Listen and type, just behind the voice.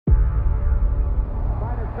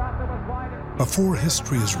Before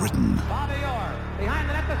history is written,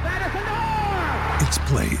 it's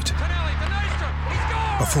played.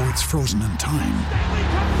 Before it's frozen in time,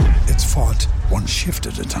 it's fought one shift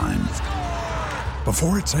at a time.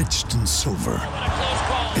 Before it's etched in silver,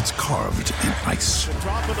 it's carved in ice.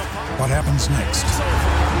 What happens next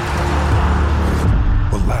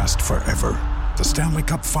will last forever. The Stanley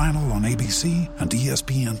Cup Final on ABC and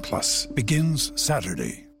ESPN Plus begins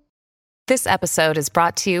Saturday. This episode is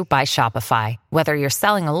brought to you by Shopify. Whether you're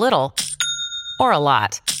selling a little or a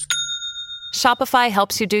lot, Shopify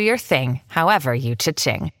helps you do your thing, however you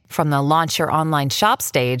cha-ching. From the launch your online shop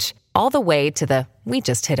stage, all the way to the we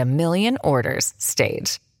just hit 1 million orders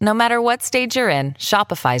stage. No matter what stage you're in,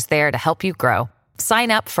 Shopify's there to help you grow.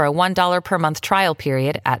 Sign up for a $1 per month trial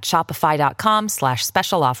period at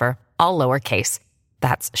shopify.com/special offer, all lowercase.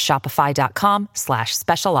 That's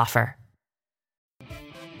shopify.com/special offer.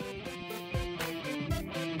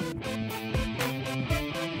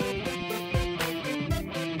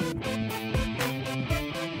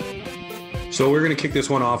 So we're going to kick this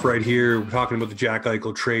one off right here. We're talking about the Jack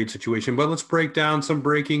Eichel trade situation, but let's break down some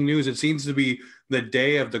breaking news. It seems to be the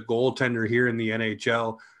day of the goaltender here in the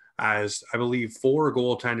NHL, as I believe 4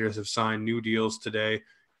 goaltenders have signed new deals today.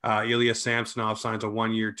 Ilya Samsonov signs a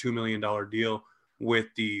 1-year, $2 million deal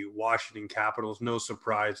with the Washington Capitals. No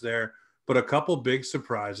surprise there, but a couple big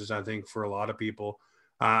surprises, I think, for a lot of people.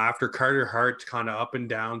 After Carter Hart's kind of up and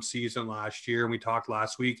down season last year, and we talked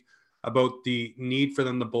last week about the need for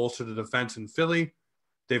them to bolster the defense in Philly.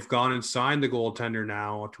 They've gone and signed the goaltender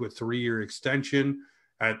now to a 3-year extension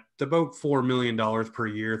at about $4 million per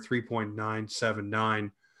year,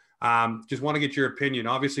 3.979. Just want to get your opinion.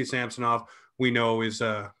 Obviously, Samsonov, we know, is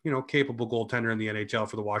a capable goaltender in the NHL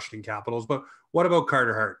for the Washington Capitals. But what about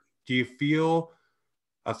Carter Hart? Do you feel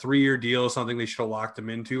a 3-year deal is something they should have locked him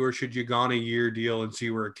into, or should you go on a year deal and see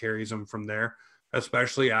where it carries him from there,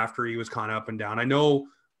 especially after he was kind of up and down? I know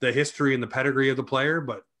the history and the pedigree of the player,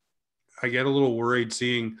 but I get a little worried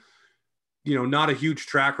seeing, not a huge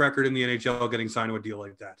track record in the NHL getting signed to a deal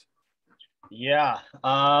like that. Yeah.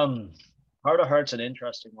 Carter Hart's an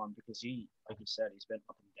interesting one because he, like you said, he's been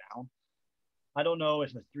up and down. I don't know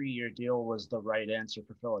if a 3-year deal was the right answer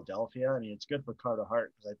for Philadelphia. I mean, it's good for Carter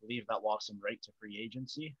Hart because I believe that walks him right to free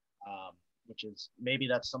agency, which is maybe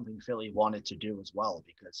that's something Philly wanted to do as well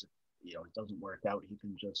because, it doesn't work out. He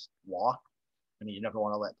can just walk. I mean, you never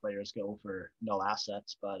want to let players go for no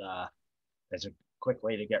assets, but there's a quick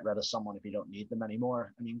way to get rid of someone if you don't need them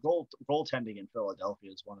anymore. I mean, goaltending in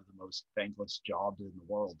Philadelphia is one of the most thankless jobs in the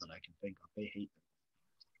world that I can think of. They hate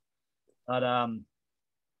them. But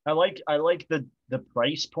I like the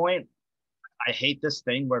price point. I hate this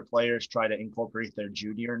thing where players try to incorporate their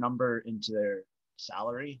junior number into their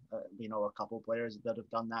salary. A couple of players that have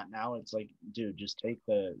done that now. It's like, dude, just take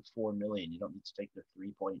the $4 million. You don't need to take the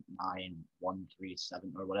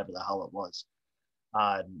 3.9137 or whatever the hell it was.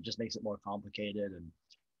 Just makes it more complicated. And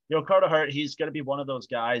Carter Hart, he's going to be one of those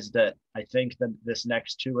guys that I think that this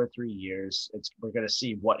next 2 or 3 years, we're going to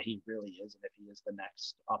see what he really is, and if he is the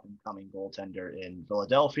next up and coming goaltender in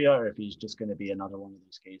Philadelphia, or if he's just going to be another one of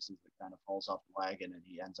those cases that kind of falls off the wagon and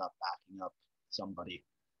he ends up backing up somebody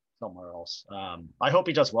somewhere else. I hope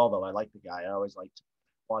he does well, though. I like the guy. I always liked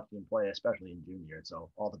watching him play, especially in junior.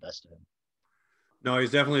 So all the best to him. No,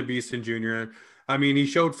 he's definitely a beast in junior. I mean, he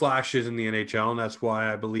showed flashes in the NHL, and that's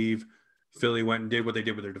why I believe Philly went and did what they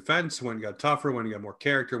did with their defense, when it got tougher, when it got more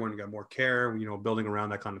character, when it got more care, building around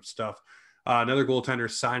that kind of stuff. Another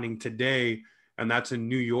goaltender signing today, and that's in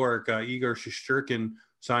New York. Igor Shesterkin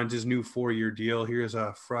signs his new 4-year deal. Here's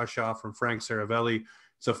a fresh off from Frank Saravelli.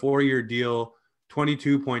 It's a 4-year deal.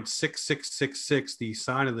 22.6666, the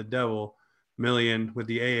sign of the devil, million, with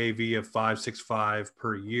the AAV of 565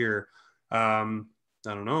 per year. I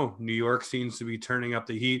don't know. New York seems to be turning up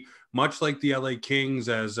the heat, much like the LA Kings,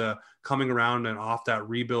 as coming around and off that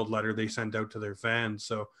rebuild letter they sent out to their fans.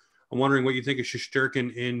 So I'm wondering what you think of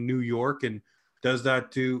Shesterkin in New York, and does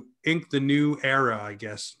that to ink the new era, I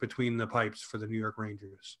guess, between the pipes for the New York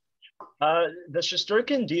Rangers? The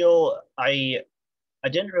Shesterkin deal, I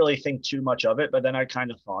didn't really think too much of it, but then I kind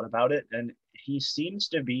of thought about it, and he seems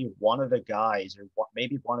to be one of the guys, or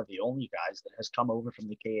maybe one of the only guys, that has come over from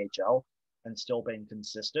the KHL and still been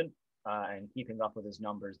consistent and keeping up with his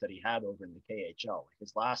numbers that he had over in the KHL.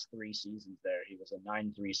 His last 3 seasons there, he was a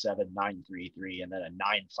 9.37, 9.33, and then a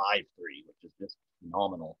 9.53, which is just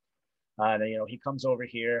phenomenal. And he comes over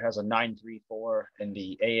here, has a 9.34 in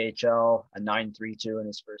the AHL, a 9.32 in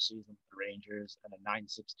his first season with the Rangers, and a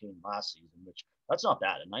 9.16 last season, which that's not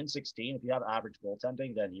bad. A 9.16, if you have average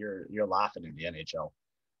goaltending, then you're laughing in the NHL.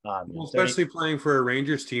 Well, especially playing for a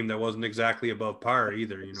Rangers team that wasn't exactly above par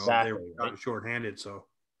either. They were exactly kind right. of shorthanded. So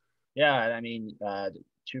Yeah, I mean,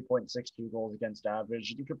 2.62 goals against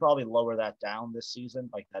average. You could probably lower that down this season.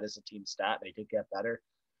 Like that is a team stat. They did get better.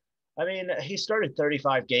 I mean, he started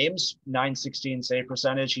 35 games, 916 save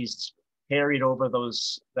percentage. He's carried over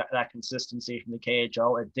that consistency from the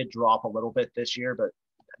KHL. It did drop a little bit this year, but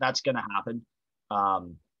that's going to happen.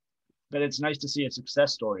 Um, but it's nice to see a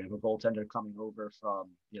success story of a goaltender coming over from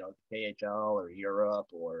the KHL or Europe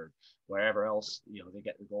or wherever else they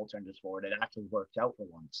get the goaltenders for it. It actually worked out for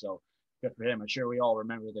once, so good for him. I'm sure we all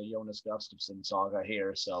remember the Jonas Gustafsson saga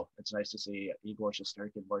here, so it's nice to see Igor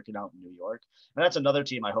Shesterkin working out in New York. And that's another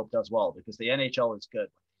team I hope does well, because the NHL is good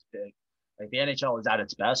when these big, like the NHL is at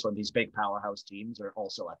its best when these big powerhouse teams are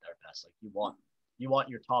also at their best. Like you want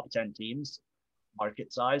your top 10 teams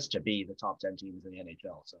market size to be the top 10 teams in the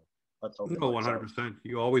NHL. So let's hope. no, 100%.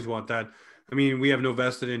 You always want that. I mean, we have no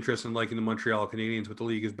vested interest in liking the Montreal Canadiens, but the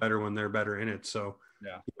league is better when they're better in it. So,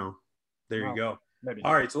 yeah, there you go. Maybe.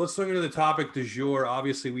 All right, so let's swing into the topic du jour.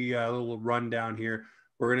 Obviously, we got a little rundown here.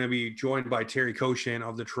 We're going to be joined by Terry Koshan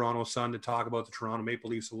of the Toronto Sun to talk about the Toronto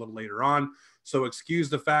Maple Leafs a little later on. So excuse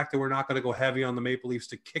the fact that we're not going to go heavy on the Maple Leafs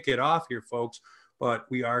to kick it off here, folks, but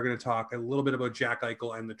we are going to talk a little bit about Jack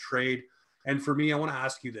Eichel and the trade. And for me, I want to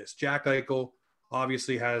ask you this. Jack Eichel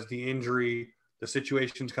obviously has the injury. The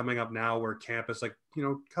situation's coming up now where camp is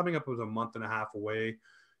coming up with a month and a half away.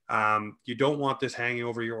 You don't want this hanging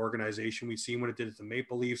over your organization. We've seen what it did at the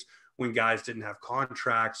Maple Leafs when guys didn't have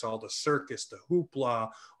contracts, all the circus, the hoopla,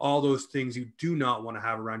 all those things you do not want to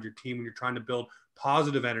have around your team when you're trying to build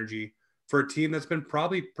positive energy for a team that's been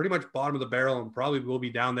probably pretty much bottom of the barrel and probably will be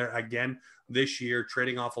down there again this year,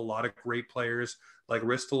 trading off a lot of great players like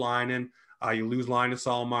Ristolainen. You lose Linus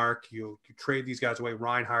Ullmark. You trade these guys away,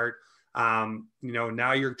 Reinhart.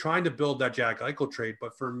 Now you're trying to build that Jack Eichel trade.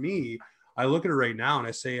 But for me, I look at it right now and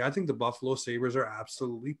I say, I think the Buffalo Sabres are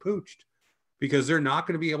absolutely pooched because they're not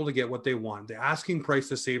going to be able to get what they want. The asking price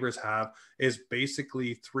the Sabres have is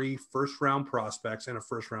basically 3 first-round prospects and a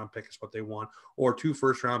first-round pick is what they want, or 2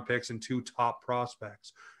 first-round picks and 2 top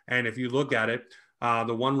prospects. And if you look at it,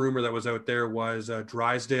 the one rumor that was out there was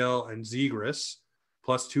Drysdale and Zegras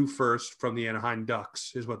plus 2 firsts from the Anaheim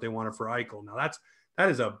Ducks is what they wanted for Eichel. Now that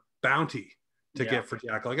is a bounty to get for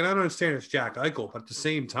Jack Eichel. And I don't understand it's Jack Eichel, but at the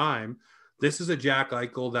same time, this is a Jack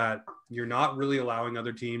Eichel that you're not really allowing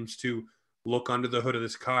other teams to look under the hood of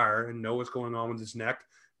this car and know what's going on with his neck,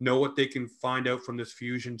 know what they can find out from this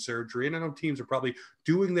fusion surgery. And I know teams are probably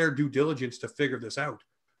doing their due diligence to figure this out.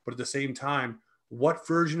 But at the same time, what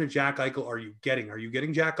version of Jack Eichel are you getting? Are you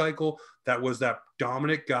getting Jack Eichel that was that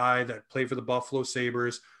dominant guy that played for the Buffalo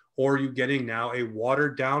Sabres? Or are you getting now a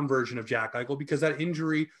watered down version of Jack Eichel because that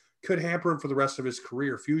injury could hamper him for the rest of his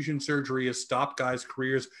career? Fusion surgery has stopped guys'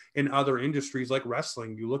 careers in other industries like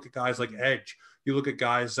wrestling. You look at guys like Edge. You look at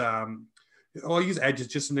guys, I'll use Edge as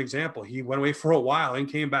just an example. He went away for a while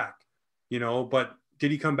and came back, but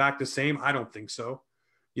did he come back the same? I don't think so.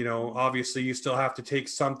 Obviously you still have to take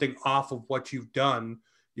something off of what you've done.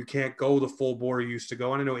 You can't go the full bore you used to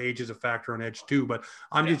go. And I know age is a factor on Edge too, but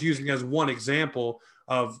I'm just using as one example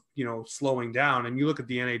of, slowing down. And you look at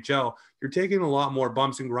the NHL, you're taking a lot more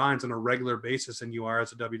bumps and grinds on a regular basis than you are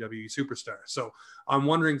as a WWE superstar. So I'm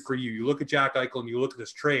wondering for you, you look at Jack Eichel and you look at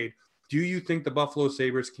this trade, do you think the Buffalo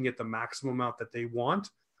Sabres can get the maximum amount that they want?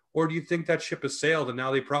 Or do you think that ship has sailed and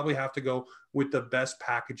now they probably have to go with the best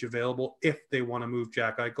package available if they want to move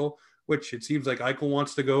Jack Eichel, which it seems like Eichel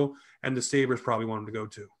wants to go and the Sabres probably want him to go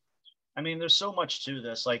too? I mean, there's so much to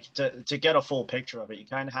this. Like to get a full picture of it, you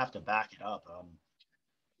kind of have to back it up.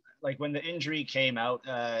 Like when the injury came out,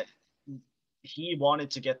 he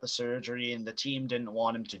wanted to get the surgery and the team didn't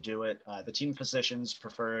want him to do it. The team physicians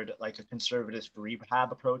preferred like a conservative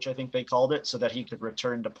rehab approach, I think they called it, so that he could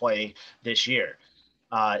return to play this year.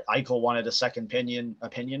 Eichel wanted a second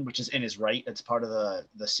opinion, which is in his right. It's part of the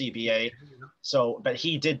CBA. So, but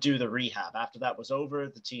he did do the rehab. After that was over,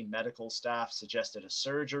 the team medical staff suggested a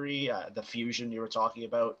surgery, the fusion you were talking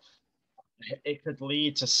about. It could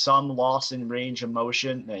lead to some loss in range of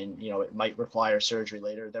motion, and it might require surgery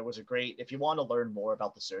later. There was a great, if you want to learn more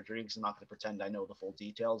about the surgery, because I'm not going to pretend I know the full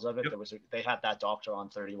details of it. Yep. They had that doctor on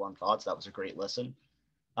 31 Thoughts. That was a great listen.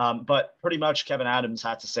 But pretty much Kevin Adams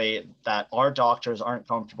had to say that our doctors aren't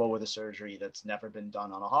comfortable with a surgery that's never been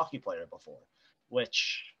done on a hockey player before,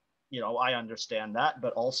 which, I understand that,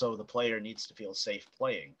 but also the player needs to feel safe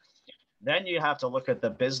playing. Then you have to look at the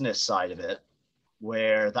business side of it,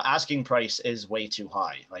 where the asking price is way too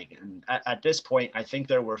high. Like at this point, I think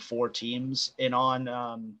there were 4 teams in on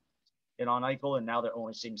Eichel, and now there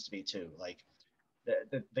only seems to be 2. Like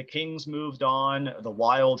the Kings moved on. The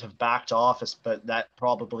Wild have backed off, but that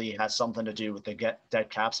probably has something to do with the dead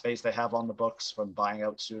cap space they have on the books from buying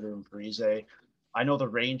out Suter and Parise. I know the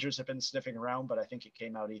Rangers have been sniffing around, but I think it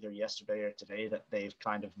came out either yesterday or today that they've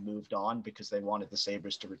kind of moved on because they wanted the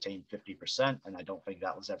Sabres to retain 50%, and I don't think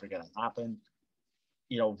that was ever going to happen.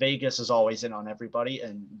 Vegas is always in on everybody,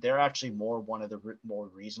 and they're actually one of the more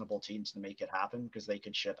reasonable teams to make it happen because they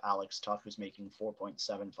could ship Alex Tuch, who's making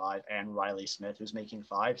 4.75, and Riley Smith, who's making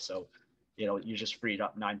 5. So, you just freed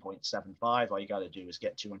up 9.75. All you got to do is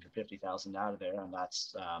get 250,000 out of there, and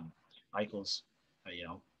that's Eichel's,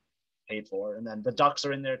 paid for. And then the Ducks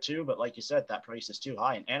are in there too, but like you said, that price is too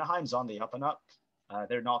high. And Anaheim's on the up and up.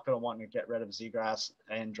 They're not going to want to get rid of Zegras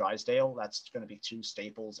and Drysdale. That's going to be 2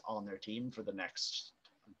 staples on their team for the next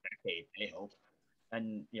decade, I hope.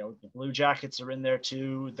 And, the Blue Jackets are in there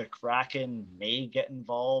too. The Kraken may get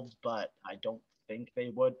involved, but I don't think they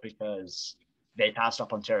would because they passed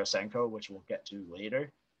up on Tarasenko, which we'll get to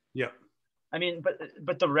later. Yeah. I mean,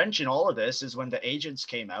 but the wrench in all of this is when the agents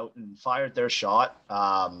came out and fired their shot.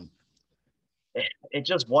 It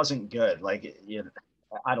just wasn't good. Like,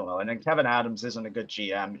 I don't know. And then Kevin Adams isn't a good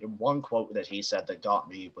GM. One quote that he said that got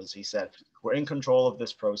me was he said, "We're in control of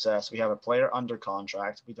this process. We have a player under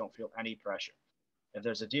contract. We don't feel any pressure. If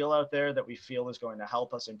there's a deal out there that we feel is going to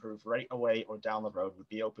help us improve right away or down the road, we'd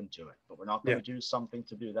be open to it. But we're not going to do something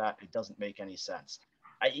to do that. It doesn't make any sense."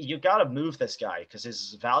 You got to move this guy because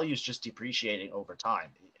his value is just depreciating over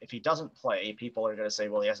time. If he doesn't play, people are going to say,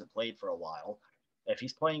 well, he hasn't played for a while. If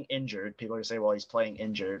he's playing injured, people are going to say, well, he's playing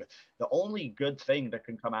injured. The only good thing that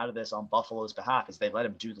can come out of this on Buffalo's behalf is they let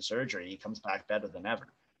him do the surgery. He comes back better than ever.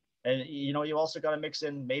 And, you also got to mix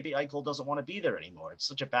in maybe Eichel doesn't want to be there anymore. It's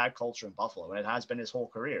such a bad culture in Buffalo, and it has been his whole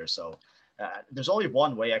career. So there's only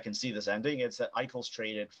one way I can see this ending. It's that Eichel's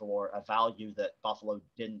traded for a value that Buffalo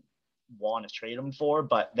didn't want to trade him for,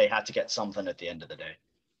 but they had to get something at the end of the day.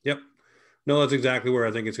 Yep. No, that's exactly where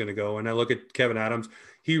I think it's going to go. And I look at Kevin Adams.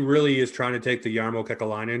 He really is trying to take the Jarmo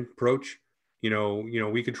Kekalainen approach.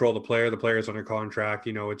 We control the player. The player's under contract.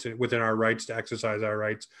 It's within our rights to exercise our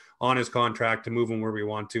rights on his contract to move him where we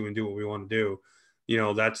want to and do what we want to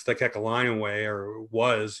do. That's the Kekalainen way, or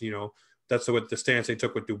was. That's the stance they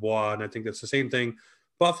took with Dubois. And I think that's the same thing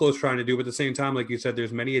Buffalo's trying to do. But at the same time, like you said,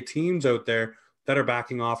 there's many teams out there that are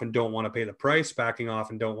backing off and don't want to pay the price, backing off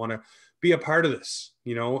and don't want to be a part of this,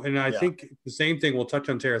 and I think the same thing, we'll touch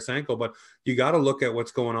on Tarasenko, but you got to look at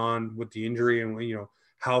what's going on with the injury and,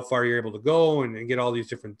 how far you're able to go and get all these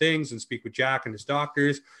different things and speak with Jack and his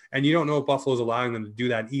doctors. And you don't know if Buffalo's allowing them to do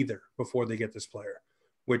that either before they get this player,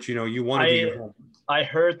 which, you want to do your home. I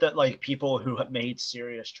heard that like people who have made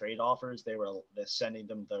serious trade offers, they're sending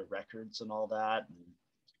them the records and all that.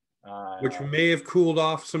 Which may have cooled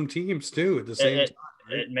off some teams too at the same time.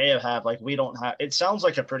 It may have like we don't have. It sounds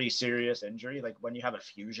like a pretty serious injury. Like when you have a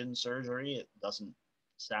fusion surgery, it doesn't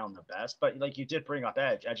sound the best. But like you did bring up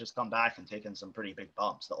Edge. Edge has come back and taken some pretty big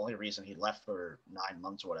bumps. The only reason he left for 9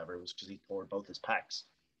 months or whatever was because he tore both his pecs.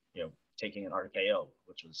 Taking an RKO,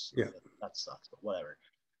 which was that sucks. But whatever.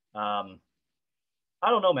 I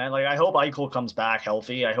don't know, man. Like I hope Eichel comes back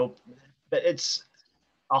healthy. I hope that it's.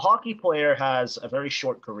 A hockey player has a very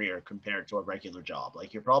short career compared to a regular job.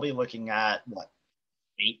 Like you're probably looking at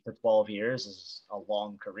 8 to 12 years is a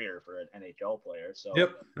long career for an NHL player. So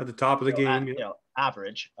at the top of the game,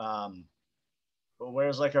 average. But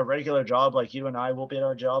whereas like a regular job, like you and I will be in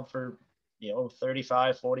our job for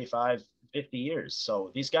 35, 45, 50 years.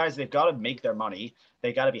 So these guys, they've got to make their money.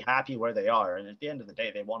 They got to be happy where they are, and at the end of the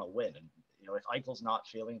day, they want to win. And if Eichel's not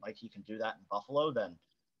feeling like he can do that in Buffalo, then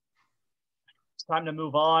it's time to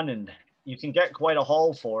move on, and you can get quite a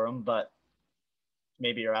haul for him, but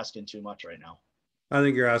maybe you're asking too much right now. I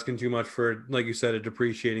think you're asking too much for, like you said, a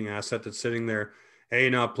depreciating asset that's sitting there, A,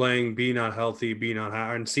 not playing, B, not healthy, B, not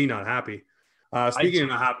and C, not happy. Speaking of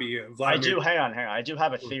not happy, Vladimir... hang on. I do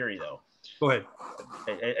have a theory, though. Go ahead.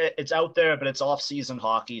 It's out there, but it's off-season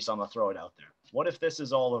hockey, so I'm going to throw it out there. What if this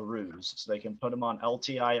is all a ruse, so they can put him on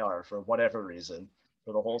LTIR for whatever reason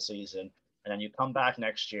for the whole season, and then you come back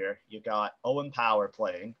next year, you got Owen Power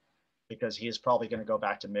playing because he is probably going to go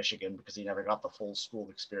back to Michigan because he never got the full school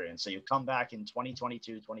experience. So you come back in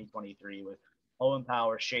 2022, 2023 with Owen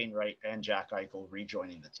Power, Shane Wright, and Jack Eichel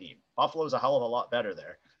rejoining the team. Buffalo's a hell of a lot better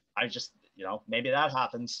there. I just, maybe that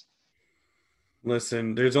happens.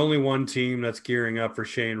 Listen, there's only one team that's gearing up for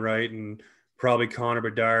Shane Wright and probably Connor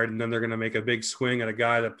Bedard, and then they're going to make a big swing at a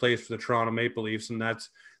guy that plays for the Toronto Maple Leafs, and that's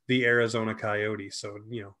the Arizona Coyotes. So,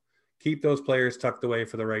 keep those players tucked away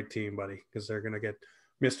for the right team, buddy, because they're going to get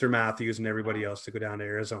Mr. Matthews and everybody else to go down to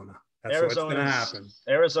Arizona. That's what's going to happen.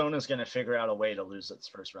 Arizona's going to figure out a way to lose its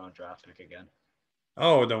first-round draft pick again.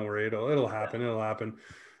 Oh, don't worry. It'll happen. It'll happen.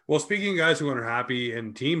 Well, speaking of guys who are unhappy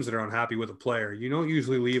and teams that are unhappy with a player, you don't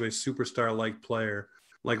usually leave a superstar-like player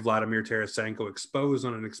like Vladimir Tarasenko exposed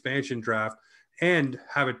on an expansion draft and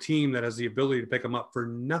have a team that has the ability to pick him up for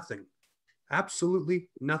nothing. Absolutely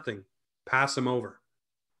nothing. Pass him over.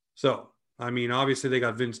 So, I mean, obviously they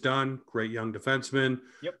got Vince Dunn, great young defenseman.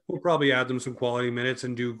 Yep. We'll probably add them some quality minutes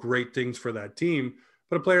and do great things for that team.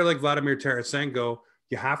 But a player like Vladimir Tarasenko,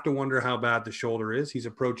 you have to wonder how bad the shoulder is. He's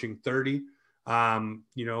approaching 30.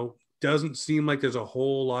 Doesn't seem like there's a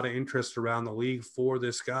whole lot of interest around the league for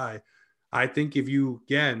this guy. I think if you,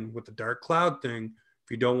 again, with the dark cloud thing,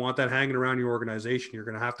 if you don't want that hanging around your organization, you're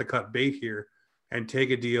going to have to cut bait here and take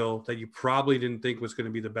a deal that you probably didn't think was going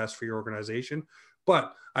to be the best for your organization.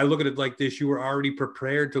 But I look at it like this. You were already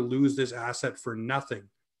prepared to lose this asset for nothing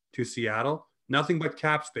to Seattle, nothing but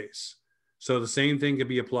cap space. So the same thing could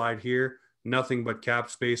be applied here, nothing but cap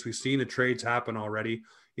space. We've seen the trades happen already.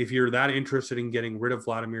 If you're that interested in getting rid of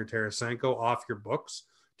Vladimir Tarasenko off your books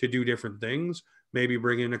to do different things, maybe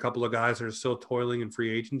bring in a couple of guys that are still toiling in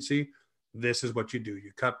free agency, this is what you do.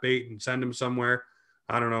 You cut bait and send them somewhere.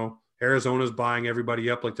 I don't know. Arizona's buying everybody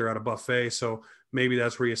up like they're at a buffet, so maybe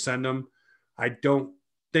that's where you send them. I don't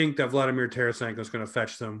think that Vladimir Tarasenko is going to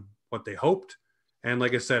fetch them what they hoped. And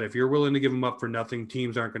like I said, if you're willing to give them up for nothing,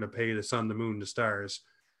 teams aren't going to pay the sun, the moon, the stars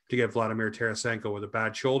to get Vladimir Tarasenko with a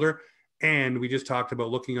bad shoulder. And we just talked about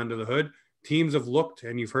looking under the hood. Teams have looked,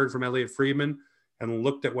 and you've heard from Elliot Friedman, and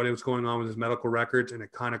looked at what was going on with his medical records, and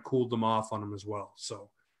it kind of cooled them off on him as well. So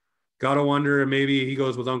got to wonder, maybe he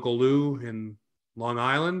goes with Uncle Lou in Long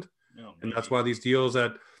Island. And that's why these deals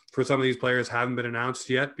that for some of these players haven't been announced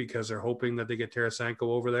yet, because they're hoping that they get Tarasenko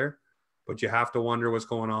over there. But you have to wonder what's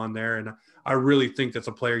going on there. And I really think that's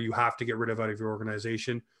a player you have to get rid of out of your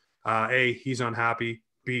organization. A, he's unhappy.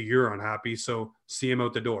 B, you're unhappy. So see him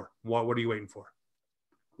out the door. What are you waiting for?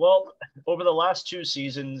 Well, over the last two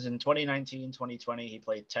seasons, in 2019, 2020, he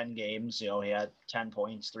played 10 games. He had 10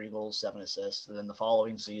 points, 3 goals, 7 assists. And then the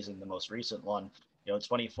following season, the most recent one,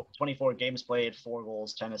 24 games played, 4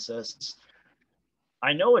 goals, 10 assists.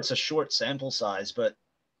 I know it's a short sample size, but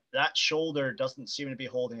that shoulder doesn't seem to be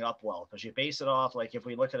holding up well, because you base it off, like if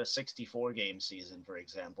we look at a 64 game season, for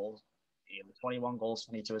example, 21 goals,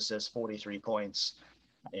 22 assists, 43 points,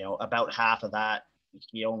 about half of that,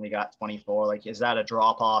 he only got 24. Like, is that a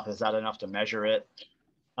drop off? Is that enough to measure it?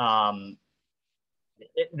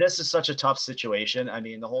 This is such a tough situation. I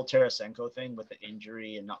mean, the whole Tarasenko thing with the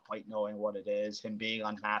injury and not quite knowing what it is, him being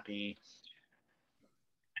unhappy.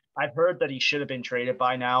 I've heard that he should have been traded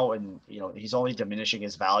by now, and he's only diminishing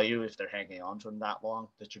his value if they're hanging on to him that long.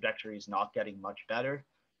 The trajectory is not getting much better.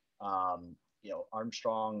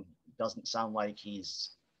 Armstrong doesn't sound like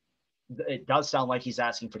it does sound like he's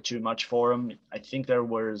asking for too much for him. I think there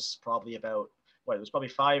was probably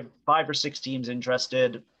five or six teams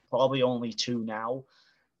interested, probably only 2 now.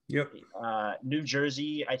 Yep. New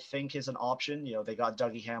Jersey, I think, is an option. They got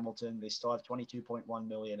Dougie Hamilton. They still have $22.1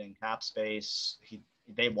 million in cap space.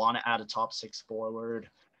 They want to add a top 6 forward,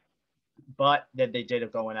 but then they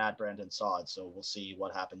did go and add Brandon Saad. So we'll see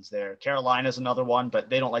what happens there. Carolina's another one, but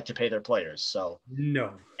they don't like to pay their players. So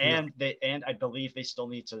no. And I believe they still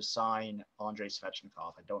need to sign Andrei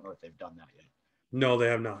Svechnikov. I don't know if they've done that yet. No, they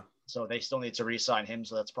have not. So they still need to re-sign him.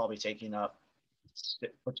 So that's probably taking up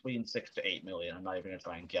between 6 to 8 million. I'm not even going to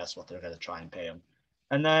try and guess what they're going to try and pay him.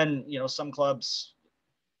 And then, some clubs,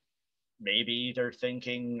 maybe they're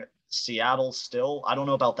thinking Seattle still. I don't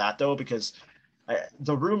know about that, though, because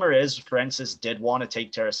the rumor is Francis did want to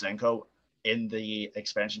take Tarasenko in the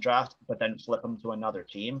expansion draft, but then flip him to another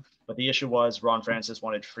team. But the issue was Ron Francis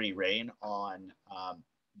wanted free reign on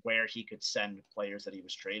where he could send players that he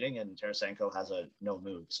was trading, and Tarasenko has a no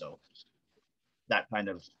move. So that kind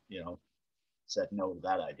of, said no to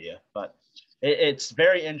that idea. But it's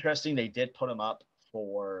very interesting. They did put him up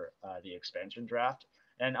for the expansion draft.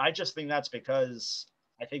 And I just think that's because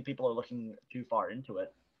I think people are looking too far into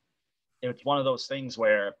it. It's one of those things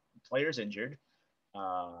where players injured,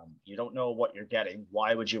 you don't know what you're getting.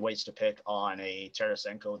 Why would you waste a pick on a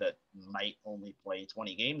Tarasenko that might only play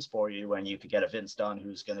 20 games for you when you could get a Vince Dunn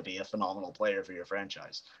who's going to be a phenomenal player for your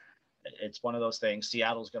franchise? It's one of those things.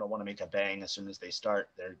 Seattle's going to want to make a bang as soon as they start.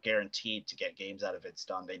 They're guaranteed to get games out of Vince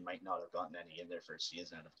Dunn. They might not have gotten any in their first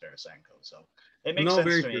season out of Tarasenko. So it makes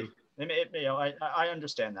sense to me. I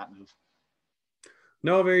understand that move.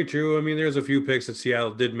 No, very true. I mean, there's a few picks that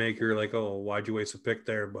Seattle did make. You're like, oh, why'd you waste a pick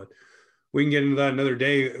there? But we can get into that another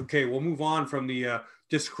day. Okay, we'll move on from the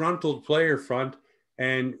disgruntled player front,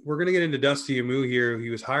 and we're going to get into Dusty Amu here. He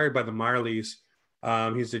was hired by the Marlies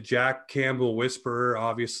He's a Jack Campbell whisperer,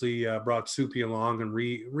 obviously brought Soupy along and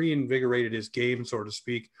reinvigorated his game, so to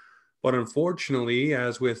speak. But unfortunately,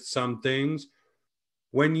 as with some things,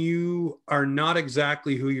 when you are not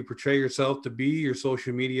exactly who you portray yourself to be, your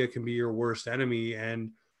social media can be your worst enemy.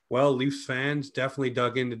 And, well, Leafs fans definitely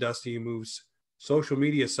dug into Dusty Move's social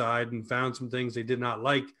media side and found some things they did not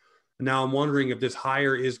like. Now I'm wondering if this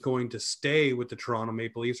hire is going to stay with the Toronto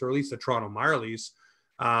Maple Leafs, or at least the Toronto Marlies,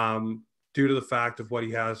 due to the fact of what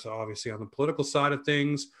he has, obviously, on the political side of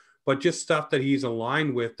things. But just stuff that he's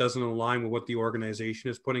aligned with doesn't align with what the organization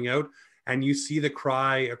is putting out. And you see the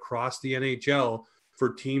cry across the NHL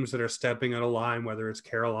for teams that are stepping out of line, whether it's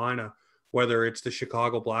Carolina, whether it's the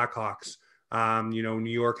Chicago Blackhawks. New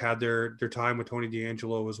York had their time with Tony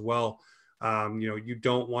DeAngelo as well. You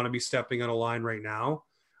don't want to be stepping out of line right now.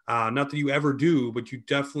 Not that you ever do, but you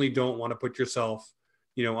definitely don't want to put yourself,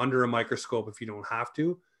 under a microscope if you don't have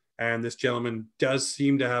to. And this gentleman does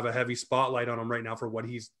seem to have a heavy spotlight on him right now for what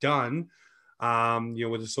he's done,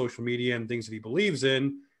 with his social media and things that he believes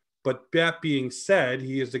in. But that being said,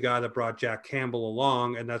 he is the guy that brought Jack Campbell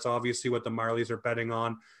along, and that's obviously what the Marlies are betting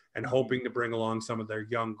on and hoping to bring along some of their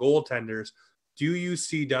young goaltenders. Do you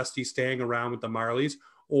see Dusty staying around with the Marlies,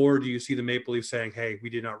 or do you see the Maple Leafs saying, hey,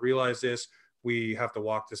 we did not realize this, we have to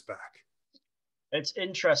walk this back? It's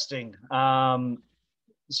interesting.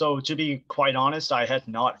 So to be quite honest, I had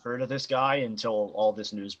not heard of this guy until all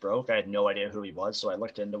this news broke. I had no idea who he was, so I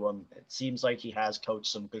looked into him. It seems like he has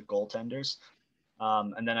coached some good goaltenders.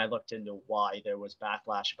 And then I looked into why there was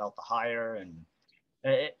backlash about the hire, and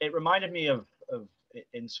it reminded me of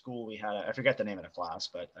in school we had I forget the name of the class,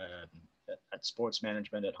 but at sports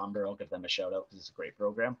management at Humber, I'll give them a shout out because it's a great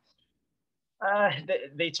program.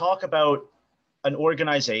 They talk about an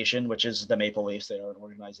organization, which is the Maple Leafs. They are an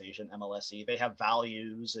organization, MLSE. They have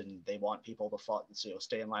values, and they want people to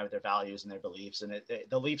stay in line with their values and their beliefs. And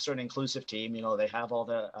the Leafs are an inclusive team. They have all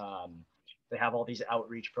they have all these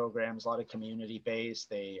outreach programs, a lot of community based.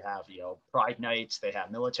 They have, pride nights, they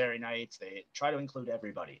have military nights. They try to include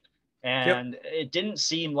everybody. And It didn't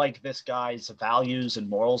seem like this guy's values and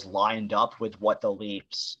morals lined up with what the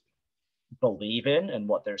Leafs believe in and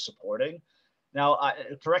what they're supporting. Now,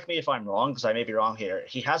 correct me if I'm wrong, because I may be wrong here.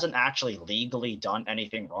 He hasn't actually legally done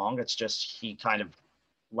anything wrong. It's just he kind of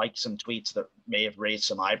liked some tweets that may have raised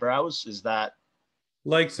some eyebrows. Is that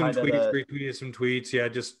some tweets, retweeted some tweets? Yeah,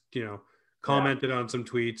 just commented on some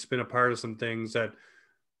tweets, been a part of some things that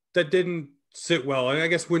didn't sit well. I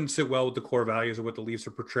guess wouldn't sit well with the core values of what the Leafs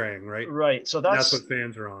are portraying, right? Right. So that's what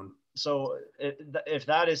fans are on. So if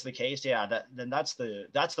that is the case, then that's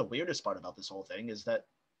the weirdest part about this whole thing, is that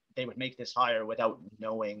they would make this hire without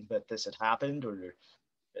knowing that this had happened, or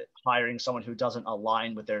hiring someone who doesn't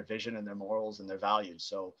align with their vision and their morals and their values.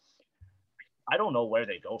 So I don't know where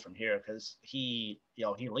they go from here, because he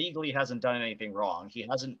legally hasn't done anything wrong. He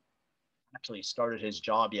hasn't actually started his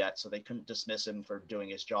job yet, so they couldn't dismiss him for doing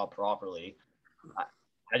his job properly.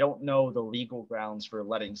 I don't know the legal grounds for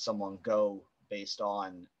letting someone go based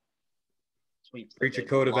on tweets. Breach a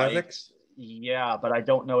code of ethics. Yeah, but I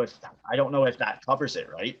don't know if that covers it,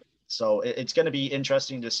 right? So it's going to be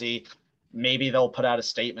interesting to see. Maybe they'll put out a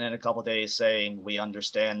statement in a couple of days saying, we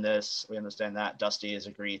understand this, we understand that. Dusty has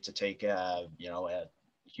agreed to take a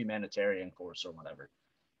humanitarian course or whatever.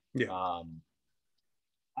 Yeah.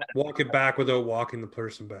 Walk it back without walking the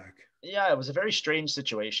person back. Yeah, it was a very strange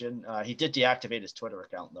situation. He did deactivate his Twitter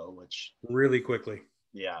account though, which really quickly.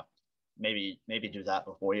 Yeah, maybe do that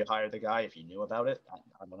before you hire the guy if you knew about it.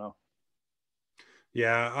 I don't know.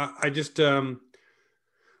 Yeah, I just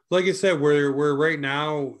like I said, we're right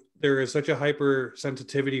now, there is such a hyper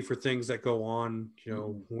sensitivity for things that go on,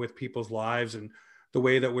 with people's lives and the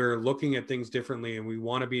way that we're looking at things differently, and we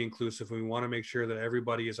want to be inclusive. And we want to make sure that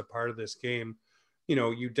everybody is a part of this game.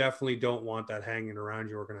 You definitely don't want that hanging around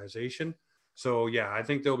your organization. So yeah, I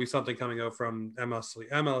think there'll be something coming out from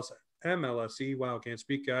MLSE. Wow, can't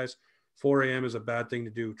speak, guys. 4 a.m. is a bad thing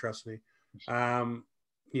to do. Trust me. And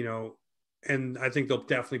I think they'll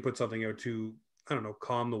definitely put something out to, I don't know,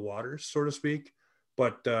 calm the waters, so to speak.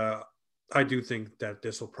 But I do think that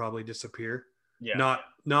this will probably disappear. Yeah.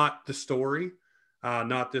 Not the story,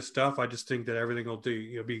 not this stuff. I just think that everything will do.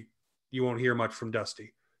 You won't hear much from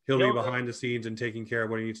Dusty. He'll be behind the scenes and taking care of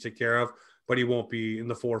what he needs to take care of, but he won't be in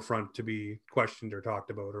the forefront to be questioned or talked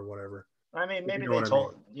about or whatever. I mean, maybe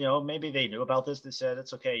maybe they knew about this. They said,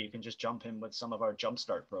 it's okay, you can just jump in with some of our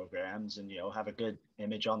jumpstart programs and, have a good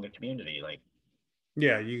image on the community. Like,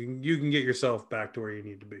 yeah, you can get yourself back to where you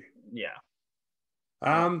need to be. Yeah.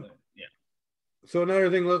 Yeah. So another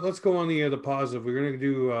thing, let's go on the positive. We're going to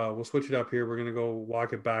do, we'll switch it up here. We're going to go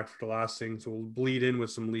walk it back for the last thing. So we'll bleed in with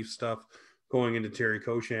some Leaf stuff. going into Terry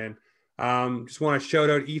Koshan. Just want to shout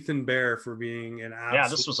out Ethan Bear for being an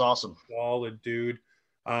absolute this was awesome. solid dude.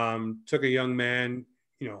 Took a young man,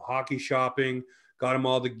 hockey shopping, got him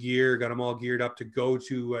all the gear, got him all geared up to go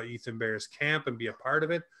to Ethan Bear's camp and be a part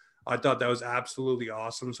of it. I thought that was absolutely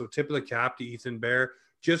awesome. So tip of the cap to Ethan Bear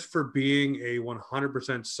just for being a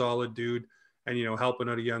 100% solid dude and, helping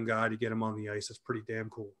out a young guy to get him on the ice. That's pretty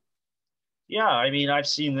damn cool. Yeah, I mean, I've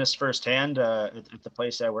seen this firsthand at the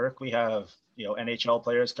place I work. We have, NHL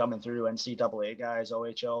players coming through, NCAA guys,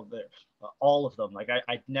 OHL, all of them. Like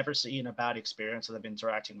I've never seen a bad experience of them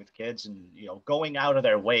interacting with kids and, going out of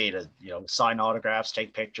their way to, sign autographs,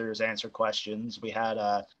 take pictures, answer questions. We had,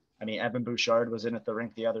 Evan Bouchard was in at the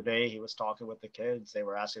rink the other day. He was talking with the kids. They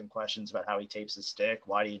were asking questions about how he tapes his stick.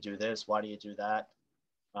 Why do you do this? Why do you do that?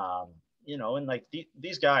 And like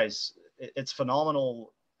these guys, it's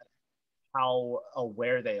phenomenal how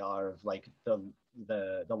aware they are of like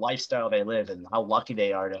the lifestyle they live and how lucky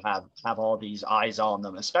they are to have all these eyes on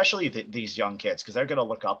them, especially these young kids, because they're going to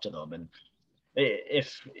look up to them. And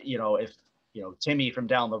if Timmy from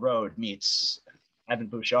down the road meets Evan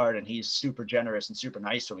Bouchard and he's super generous and super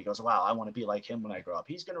nice to him, he goes, wow, I want to be like him when I grow up.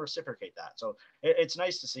 He's going to reciprocate that. So it's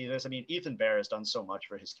nice to see this. I mean, Ethan Bear has done so much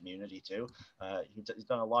for his community too. He's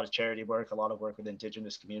done a lot of charity work, a lot of work with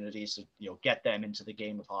Indigenous communities to get them into the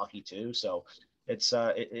game of hockey too. So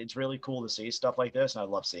it's really cool to see stuff like this, and I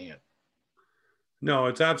love seeing it. No,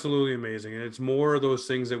 it's absolutely amazing, and it's more of those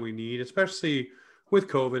things that we need, especially with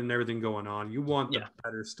COVID and everything going on. You want the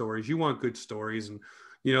better stories, you want good stories, and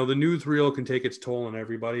the newsreel can take its toll on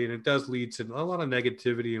everybody, and it does lead to a lot of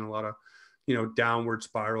negativity and a lot of downward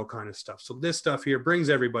spiral kind of stuff. So this stuff here brings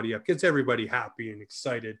everybody up, gets everybody happy and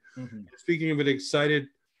excited. Mm-hmm. Speaking of it, excited,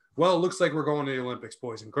 well, it looks like we're going to the Olympics,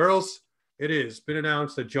 boys and girls. It is been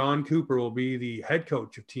announced that John Cooper will be the head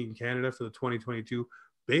coach of Team Canada for the 2022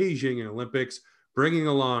 Beijing Olympics, bringing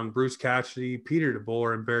along Bruce Cassidy, Peter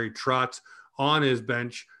DeBoer, and Barry Trotz on his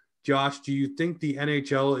bench. Josh, do you think the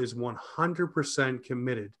NHL is 100%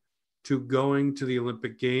 committed to going to the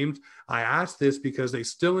Olympic Games? I ask this because they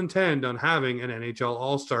still intend on having an NHL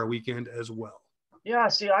All-Star weekend as well. Yeah,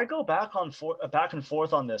 see, I go back and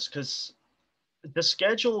forth on this because the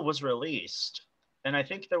schedule was released, and I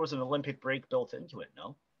think there was an Olympic break built into it,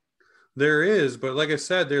 no? There is, but like I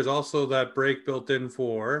said, there's also that break built in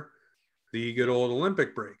for the good old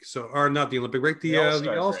Olympic break. So, or not the Olympic break, the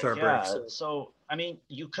All-Star break. Yeah, so I mean,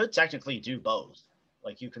 you could technically do both.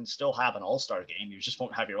 Like you can still have an All-Star game. You just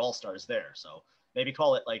won't have your All-Stars there. So maybe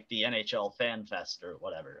call it like the NHL Fan Fest or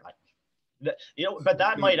whatever. But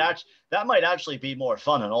that might actually be more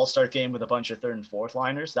fun. An All-Star game with a bunch of third and fourth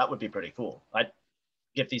liners. That would be pretty cool. I'd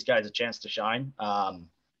give these guys a chance to shine.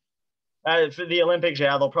 For the Olympics,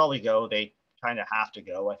 yeah, they'll probably go. They kind of have to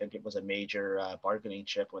go. I think it was a major bargaining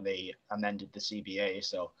chip when they amended the CBA.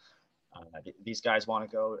 So these guys want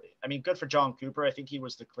to go. I mean, good for John Cooper. I think he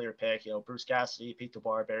was the clear pick. Bruce Cassidy, Pete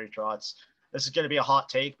DeBoer, Barry Trotz. This is going to be a hot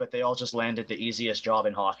take, but they all just landed the easiest job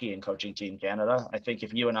in hockey and coaching Team Canada. I think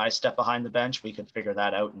if you and I step behind the bench, we could figure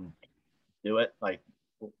that out and do it. Like,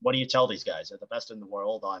 what do you tell these guys? They're the best in the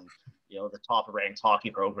world on, the top ranked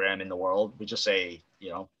hockey program in the world. We just say,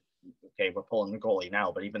 okay, we're pulling the goalie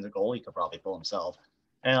now, but even the goalie could probably pull himself.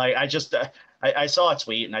 And I saw a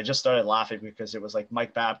tweet and I just started laughing because it was like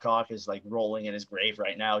Mike Babcock is like rolling in his grave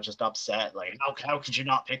right now, just upset. Like, how could you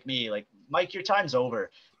not pick me? Like, Mike, your time's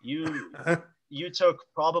over. You took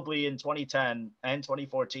probably in 2010 and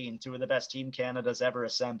 2014 two of the best Team Canada's ever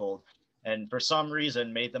assembled, and for some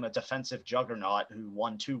reason made them a defensive juggernaut who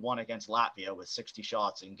won 2-1 against Latvia with 60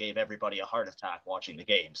 shots and gave everybody a heart attack watching the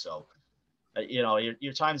game. So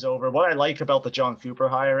your time's over. What I like about the John Cooper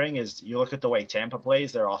hiring is you look at the way Tampa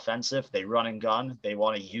plays. They're offensive. They run and gun. They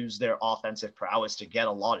want to use their offensive prowess to get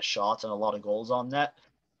a lot of shots and a lot of goals on net.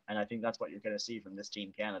 And I think that's what you're going to see from this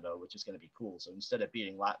Team Canada, which is going to be cool. So instead of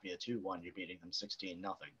beating Latvia 2-1, you're beating them 16-0.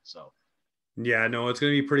 So yeah, no, it's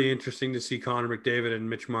going to be pretty interesting to see Connor McDavid and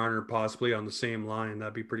Mitch Marner possibly on the same line.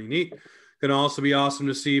 That'd be pretty neat. Going to also be awesome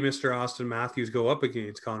to see Mr. Austin Matthews go up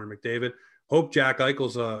against Connor McDavid. Hope Jack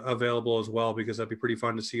Eichel's available as well, because that'd be pretty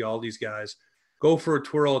fun to see all these guys go for a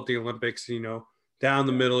twirl at the Olympics. Down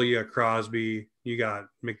the middle, you got Crosby, you got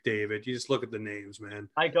McDavid. You just look at the names, man.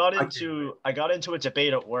 I got into a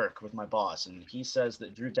debate at work with my boss, and he says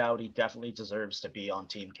that Drew Doughty definitely deserves to be on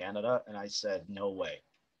Team Canada, and I said, no way.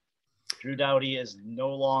 Drew Doughty is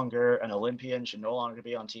no longer an Olympian, should no longer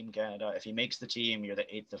be on Team Canada. If he makes the team, you're the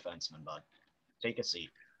 8th defenseman, bud. Take a seat.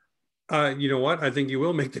 You know what? I think he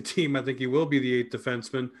will make the team. I think he will be the 8th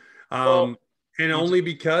defenseman. And only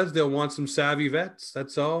because they'll want some savvy vets.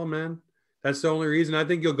 That's all, man. That's the only reason. I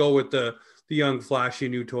think you'll go with the the young, flashy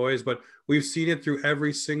new toys, but we've seen it through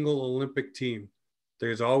every single Olympic team.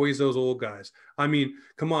 There's always those old guys. I mean,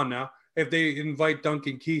 come on now. If they invite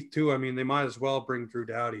Duncan Keith too, I mean, they might as well bring Drew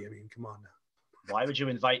Doughty. I mean, come on now. Why would you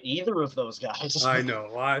invite either of those guys? I know.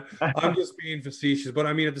 I'm just being facetious, but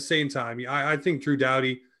I mean, at the same time, I think Drew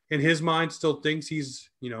Doughty, in his mind, still thinks he's,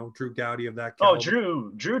 Drew Doughty of that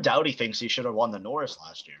caliber. Drew Doughty thinks he should have won the Norris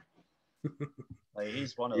last year. Like,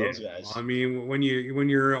 he's one of those guys. I mean, when you're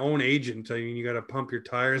your own agent, I mean, you got to pump your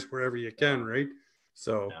tires wherever you can, right?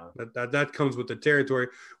 So that comes with the territory.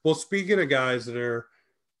 Well, speaking of guys that are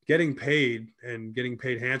getting paid and getting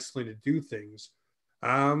paid handsomely to do things,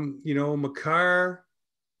 Makar,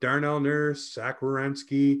 Darnell Nurse, Zach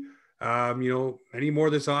Werenski, any more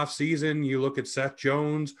this offseason. You look at Seth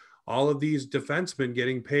Jones, all of these defensemen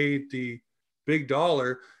getting paid the big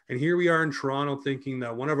dollar. And here we are in Toronto thinking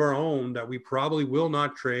that one of our own that we probably will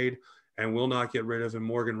not trade and will not get rid of in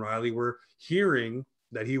Morgan Riley. We're hearing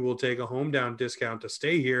that he will take a hometown discount to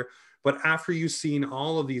stay here. But after you've seen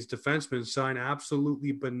all of these defensemen sign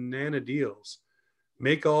absolutely banana deals,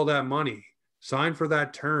 make all that money, sign for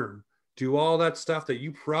that term, do all that stuff that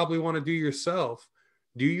you probably want to do yourself,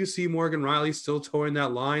 do you see Morgan Riley still towing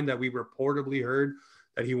that line that we reportedly heard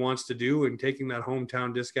that he wants to do and taking that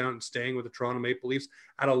hometown discount and staying with the Toronto Maple Leafs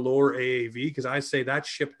at a lower AAV? Because I say that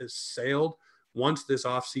ship has sailed once this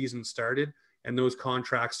offseason started and those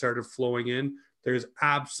contracts started flowing in. There's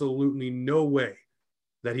absolutely no way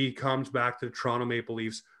that he comes back to the Toronto Maple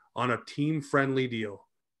Leafs on a team-friendly deal,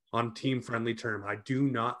 on team-friendly term. I do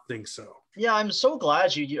not think so. Yeah, I'm so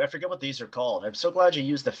glad I forget what these are called. I'm so glad you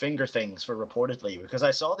used the finger things for reportedly, because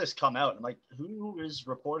I saw this come out. I'm like, who is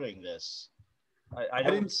reporting this? I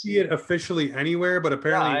didn't see it officially anywhere, but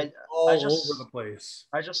apparently all over the place.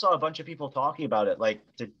 I just saw a bunch of people talking about it. Like,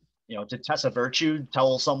 did Tessa Virtue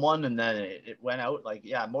tell someone and then it went out? Like,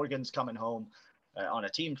 yeah, Morgan's coming home on a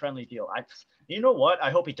team-friendly deal. You know what?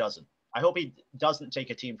 I hope he doesn't. I hope he doesn't take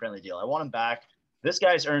a team-friendly deal. I want him back. This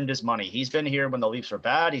guy's earned his money. He's been here when the Leafs were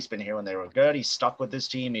bad. He's been here when they were good. He's stuck with this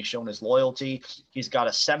team. He's shown his loyalty. He's got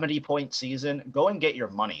a 70-point season. Go and get your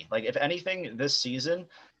money. Like, if anything, this season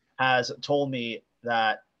has told me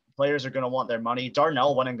that players are going to want their money.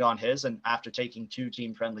 Darnell went and got his, and after taking 2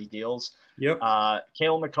 team-friendly deals. Yep.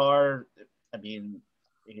 Cale Makar, I mean,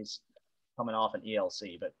 he's coming off an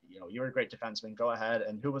ELC, but you're a great defenseman. Go ahead.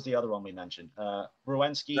 And who was the other one we mentioned?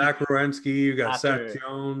 Werenski. Zach Werenski. You got Seth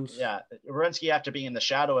Jones. Yeah, Werenski, after being in the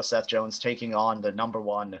shadow of Seth Jones, taking on the number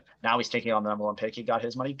one. Now he's taking on the number one pick. He got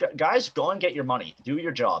his money. Guys, go and get your money. Do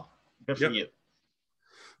your job. Good for you.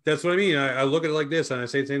 That's what I mean. I look at it like this, and I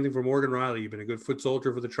say the same thing for Morgan Riley. You've been a good foot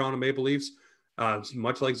soldier for the Toronto Maple Leafs,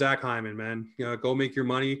 much like Zach Hyman, man. Go make your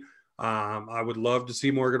money. I would love to see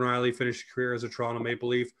Morgan Riley finish a career as a Toronto Maple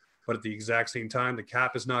Leaf, but at the exact same time, the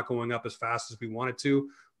cap is not going up as fast as we want it to.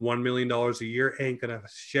 $1 million a year ain't going to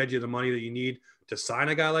shed you the money that you need to sign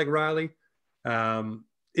a guy like Riley.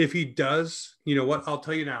 If he does, you know what? I'll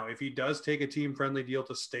tell you now, if he does take a team-friendly deal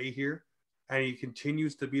to stay here, and he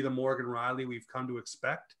continues to be the Morgan Riley we've come to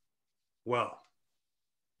expect, well,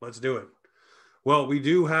 let's do it. Well, we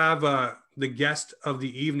do have the guest of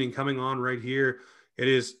the evening coming on right here. It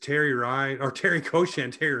is Terry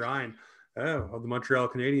Koshan of the Montreal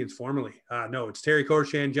Canadiens formerly. No, it's Terry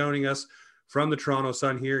Koshan joining us from the Toronto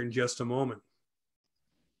Sun here in just a moment.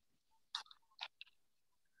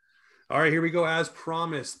 All right, here we go. As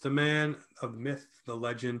promised, the man of myth, the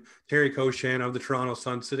legend, Terry Koshan of the Toronto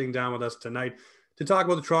Sun, sitting down with us tonight to talk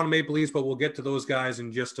about the Toronto Maple Leafs, but we'll get to those guys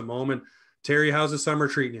in just a moment. Terry, how's the summer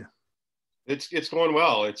treating you? It's going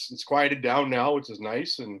well. It's quieted down now, which is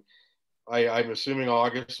nice, and I'm assuming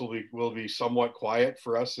August will be somewhat quiet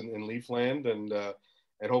for us in Leafland, and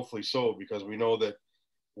hopefully so, because we know that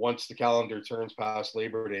once the calendar turns past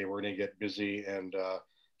Labor Day, we're going to get busy and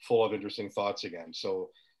full of interesting thoughts again. So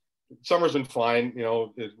summer's been fine.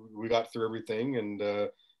 We got through everything, and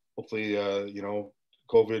hopefully,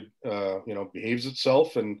 COVID, behaves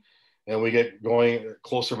itself, and we get going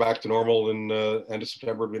closer back to normal in end of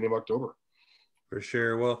September, beginning of October. For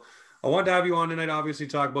sure. Well, I wanted to have you on tonight, obviously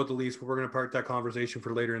talk about the Leafs, but we're going to park that conversation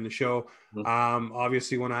for later in the show. Mm-hmm.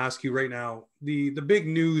 Obviously want to ask you right now, the big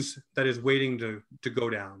news that is waiting to go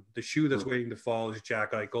down, the shoe that's waiting to fall is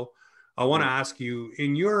Jack Eichel. I want to ask you,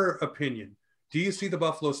 in your opinion, do you see the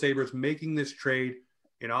Buffalo Sabres making this trade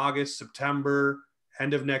in August, September,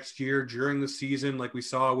 end of next year, during the season, like we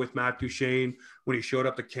saw with Matt Duchene when he showed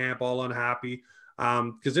up to camp all unhappy?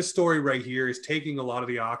 Because this story right here is taking a lot of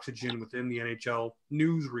the oxygen within the NHL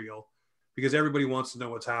newsreel, because everybody wants to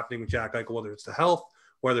know what's happening with Jack Eichel, whether it's the health,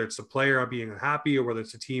 whether it's the player being unhappy, or whether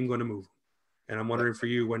it's the team going to move him. And I'm wondering for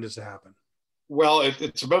you, when does it happen? Well,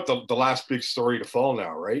 it's about the last big story to fall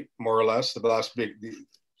now, right? More or less,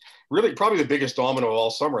 really probably the biggest domino of all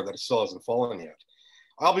summer that still hasn't fallen yet.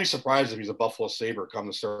 I'll be surprised if he's a Buffalo Sabre come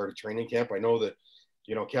the start of training camp. I know that,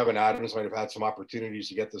 Kevin Adams might have had some opportunities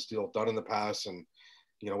to get this deal done in the past. And,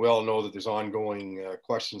 we all know that there's ongoing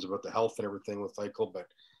questions about the health and everything with Eichel, but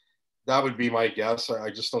that would be my guess. I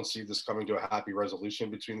just don't see this coming to a happy resolution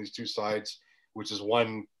between these two sides, which is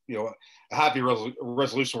one, a happy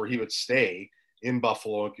resolution where he would stay in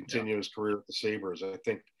Buffalo and continue his career with the Sabres. I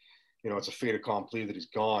think, it's a fait accompli that he's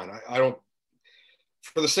gone. I don't,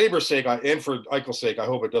 for the Sabres' sake and for Eichel's sake, I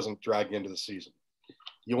hope it doesn't drag into the season.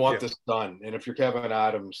 You want this done. And if you're Kevin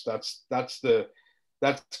Adams, that's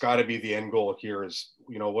got to be the end goal here is,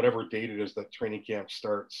 whatever date it is that training camp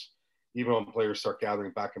starts, even when players start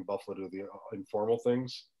gathering back in Buffalo to the informal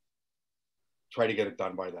things, try to get it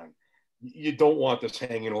done by then. You don't want this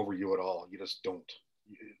hanging over you at all. You just don't.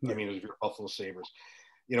 I mean, if you're Buffalo Sabres,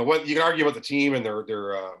 what you can argue about the team and their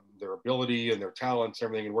ability and their talents,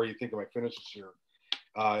 everything, and where you think they might finish this year.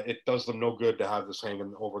 It does them no good to have this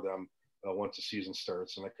hanging over them once the season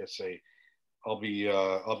starts. And like I say, I'll be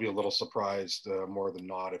a little surprised more than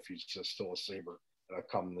not if he's just still a Sabre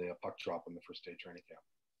come the puck drop in the first day training camp.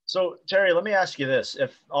 So Terry, let me ask you this: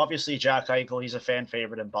 if obviously Jack Eichel, he's a fan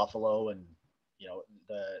favorite in Buffalo, and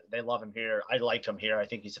they love him here. I like him here. I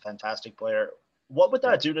think he's a fantastic player. What would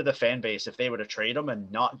that do to the fan base if they were to trade him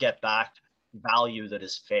and not get back value that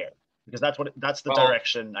is fair? Because that's the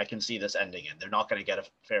direction I can see this ending in. They're not going to get a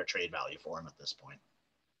fair trade value for him at this point.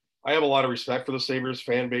 I have a lot of respect for the Sabres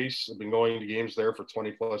fan base. I've been going to games there for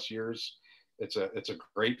 20 plus years. It's a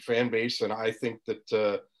great fan base. And I think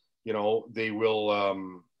that, they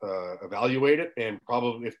will evaluate it, and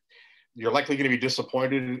probably if you're likely going to be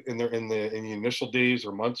disappointed in the initial days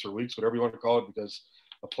or months or weeks, whatever you want to call it, because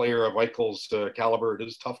a player of Eichel's caliber, it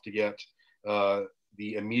is tough to get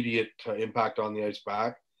the immediate impact on the ice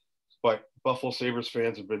back. But Buffalo Sabres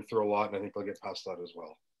fans have been through a lot, and I think they'll get past that as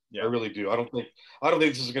well. Yeah. I really do. I don't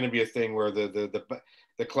think this is going to be a thing where the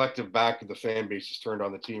collective back of the fan base is turned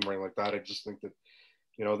on the team or anything like that. I just think that,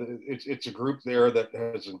 it's a group there that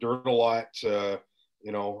has endured a lot, and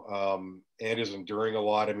is enduring a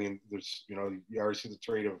lot. I mean, there's, you already see the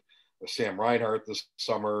trade of Sam Reinhart this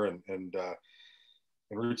summer and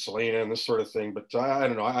Ruud Salina and this sort of thing. But I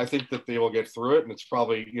don't know. I think that they will get through it, and it's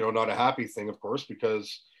probably, not a happy thing, of course,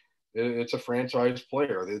 because it's a franchise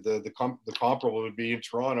player. The comparable would be in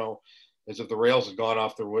Toronto, as if the rails had gone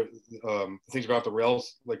off things go off the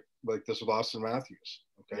rails like this with Austin Matthews.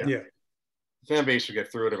 Okay. Yeah. The fan base will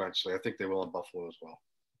get through it eventually. I think they will in Buffalo as well.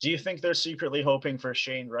 Do you think they're secretly hoping for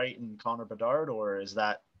Shane Wright and Connor Bedard, or is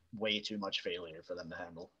that way too much failure for them to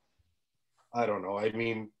handle? I don't know. I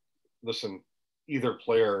mean, listen, either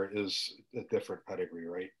player is a different pedigree,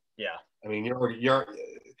 right? Yeah. I mean, if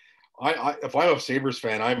I'm a Sabres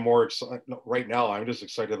fan, I'm more excited right now. I'm just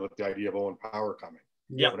excited about the idea of Owen Power coming.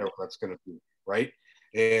 Yeah. Whatever that's going to be, right?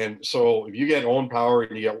 And so if you get Owen Power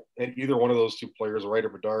and you get either one of those two players, Wright or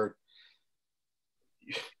Bedard,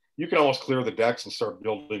 you can almost clear the decks and start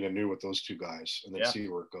building anew with those two guys and then see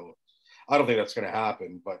where it goes. I don't think that's going to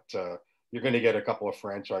happen, but you're going to get a couple of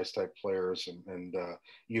franchise type players and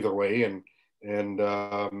either way. And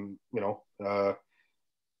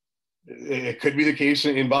it could be the case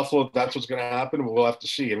in Buffalo. If that's what's going to happen. We'll have to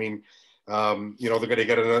see. I mean, they're going to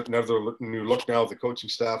get another new look now with the coaching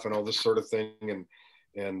staff and all this sort of thing.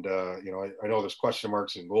 And I know there's question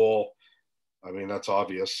marks in goal. I mean, that's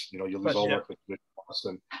obvious. You lose all work with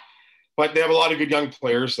Boston. But they have a lot of good young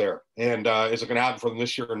players there. And is it going to happen for them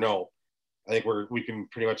this year or no? I think we can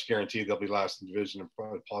pretty much guarantee they'll be last in division and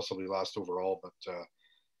possibly last overall. But,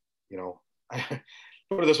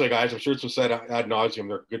 put it this way, guys. I'm sure it's been said ad nauseum.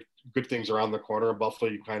 There are good things around the corner in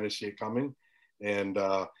Buffalo. You kind of see it coming. And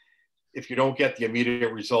if you don't get the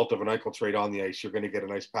immediate result of an Eichel trade on the ice, you're going to get a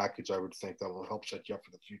nice package, I would think, that will help set you up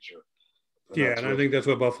for the future. And I think that's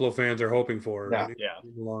what Buffalo fans are hoping for. Yeah.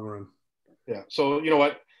 In the long run. Yeah. So you know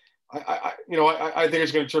what, I think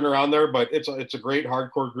it's going to turn around there, but it's a great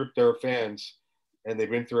hardcore group there of fans, and they've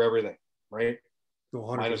been through everything, right?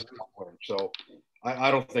 100%. So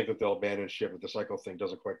I don't think that they'll abandon ship if the cycle thing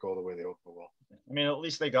doesn't quite go the way they hope it will. I mean, at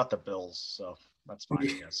least they got the Bills, so that's fine, I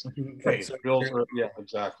guess. Bills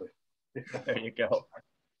exactly. There you go.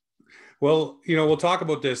 Well, we'll talk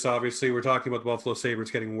about this. Obviously, we're talking about the Buffalo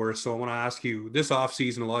Sabres getting worse. So I want to ask you, this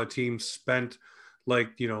offseason, a lot of teams spent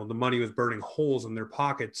the money was burning holes in their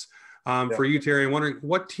pockets. For you, Terry, I'm wondering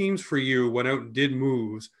what teams for you went out and did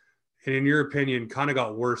moves and in your opinion kind of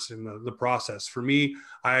got worse in the process. For me,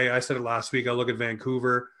 I said it last week. I look at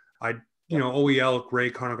Vancouver. OEL,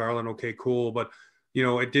 great. Connor Garland, okay, cool. But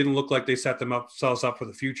it didn't look like they set themselves up for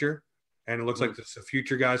the future. And it looks like there's a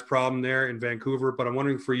future guys problem there in Vancouver. But I'm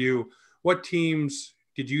wondering for you, what teams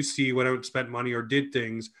did you see went out and spent money or did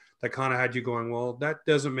things that kind of had you going, well, that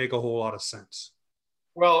doesn't make a whole lot of sense?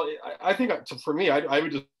 Well, I think for me, I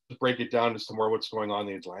would just break it down to more what's going on in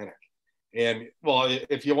the Atlantic. And, well,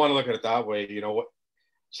 if you want to look at it that way, what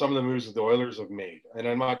some of the moves that the Oilers have made, and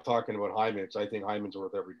I'm not talking about Hyman, because I think Hyman's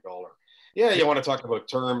worth every dollar. Yeah, you want to talk about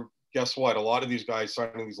term. Guess what? A lot of these guys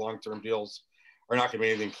signing these long-term deals are not going to be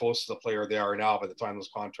anything close to the player they are now by the time those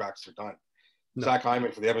contracts are done. No. Zach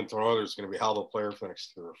Hyman for the Edmonton Oilers is going to be a hell of a player for the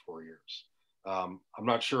next 3 or 4 years. I'm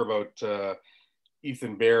not sure about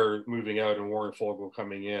Ethan Bear moving out and Warren Fogle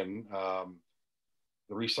coming in.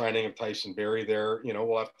 The re-signing of Tyson Barrie there,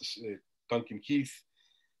 we'll have to see. Duncan Keith.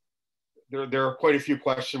 There are quite a few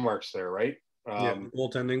question marks there, right?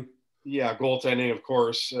 Goaltending. Yeah, goaltending, of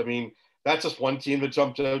course. I mean, that's just one team that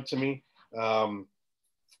jumped out to me.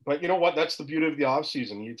 But you know what? That's the beauty of the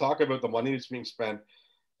offseason. You talk about the money that's being spent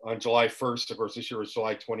on July 1st. Of course, this year was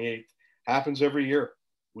July 28th. Happens every year.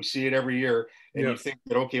 We see it every year. And you think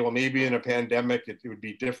that, okay, well, maybe in a pandemic, it would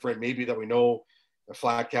be different. Maybe that we know a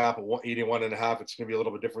flat cap of 81.5, it's going to be a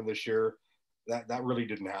little bit different this year. That really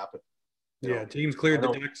didn't happen. Teams cleared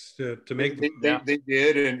the decks to make they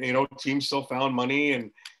did, and teams still found money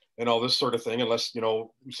and all this sort of thing. Unless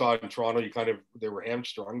we saw it in Toronto, they were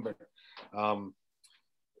hamstrung. But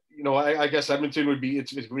I guess Edmonton would be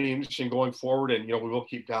it's going to be interesting going forward, and we will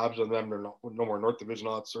keep tabs on them. They're no more North Division,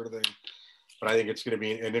 all that sort of thing. But I think it's going to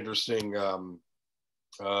be an interesting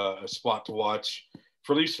spot to watch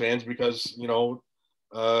for Leafs fans because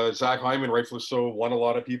Zach Hyman, rightfully so, won a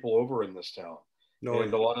lot of people over in this town.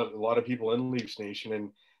 And a lot of people in Leafs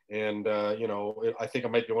Nation, and I think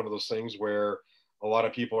it might be one of those things where a lot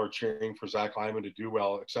of people are cheering for Zach Hyman to do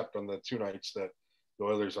well, except on the 2 nights that the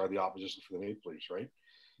Oilers are the opposition for the Maple Leafs, right?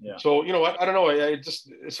 Yeah. So I don't know. I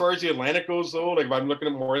just, as far as the Atlantic goes, though, like if I'm looking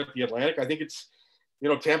at more at the Atlantic, I think it's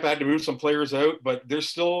Tampa had to move some players out, but they're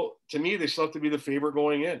still, to me, they still have to be the favorite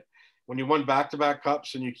going in. When you won back-to-back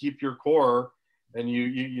cups and you keep your core and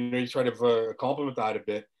you try to complement that a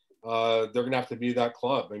bit. They're going to have to be that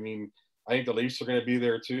club. I mean, I think the Leafs are going to be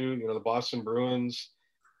there too. The Boston Bruins.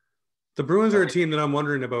 The Bruins are a team that I'm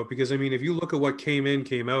wondering about because, I mean, if you look at what came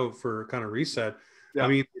out for kind of reset, I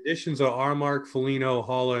mean, the additions of Armark, Foligno,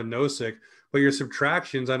 Haula, and Nosek, but your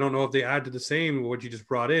subtractions, I don't know if they add to the same what you just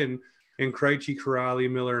brought in Krejci,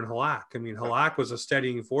 Kuraly, Miller, and Halak. I mean, Halak was a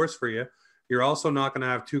steadying force for you. You're also not going to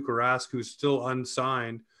have Tuukka Rask, who's still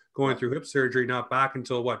unsigned, going through hip surgery, not back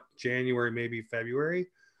until, January, maybe February?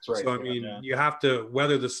 Right. So, I mean, you have to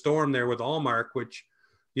weather the storm there with Allmark, which,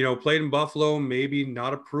 played in Buffalo, maybe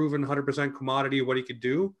not a proven 100% commodity of what he could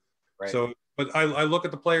do. Right. So, but I look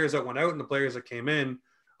at the players that went out and the players that came in.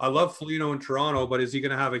 I love Foligno in Toronto, but is he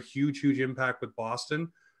going to have a huge impact with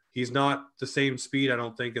Boston? He's not the same speed, I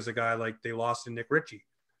don't think, as a guy like they lost in Nick Ritchie,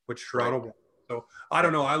 which Toronto won. So, I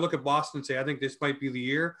don't know. I look at Boston and say, I think this might be the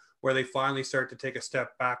year where they finally start to take a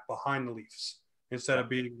step back behind the Leafs instead of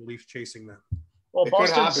being the Leafs chasing them. Well,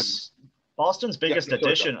 Boston's biggest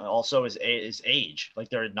addition also is age. Like,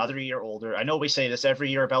 they're another year older. I know we say this every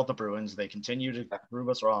year about the Bruins. They continue to prove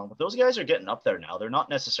us wrong, but those guys are getting up there now. They're not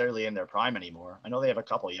necessarily in their prime anymore. I know they have a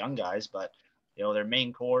couple of young guys, but their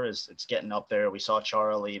main core it's getting up there. We saw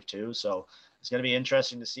Chara leave too, so it's going to be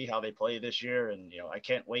interesting to see how they play this year. And I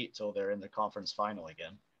can't wait till they're in the conference final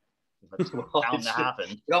again. It's bound to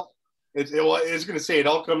happen. It's going to say it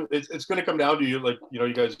all comes. It's going to come down to you, like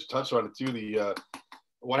you guys touched on it too. The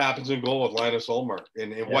what happens in goal with Linus Ullmark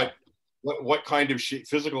and what kind of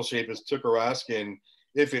physical shape is Tuukka Rask in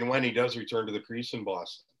if and when he does return to the crease in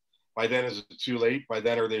Boston. By then, is it too late? By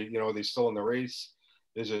then, are they still in the race?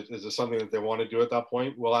 Is it something that they want to do at that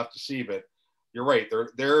point? We'll have to see. But you're right.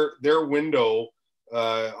 Their window,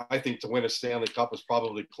 I think, to win a Stanley Cup is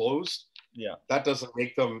probably closed. Yeah, that doesn't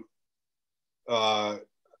make them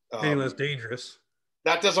any less dangerous.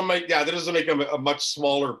 That doesn't make them a much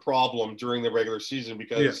smaller problem during the regular season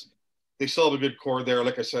because they still have a good core there.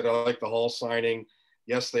 Like I said, I like the Hall signing.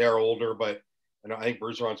 Yes, they are older, but I think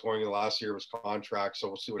Bergeron's going in the last year of his contract, so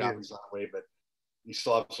we'll see what happens that way. But you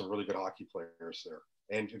still have some really good hockey players there,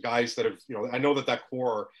 and guys that have I know that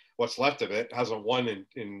core, what's left of it, hasn't won in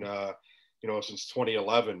since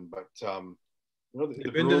 2011. But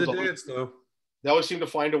they've been to the dance though. They always seem to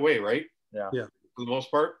find a way, right? Yeah. For the most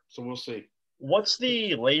part, so we'll see. What's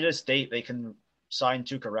the latest date they can sign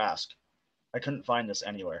Tuukka Rask? I couldn't find this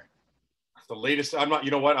anywhere. The latest, I'm not.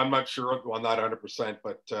 You know what? I'm not sure on that 100%.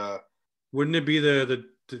 But wouldn't it be the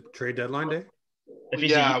trade deadline day? But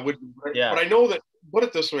I know that. Put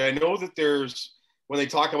it this way: I know that there's when they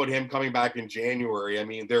talk about him coming back in January, I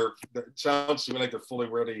mean, it sounds to me like they're fully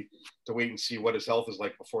ready to wait and see what his health is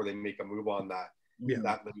like before they make a move on that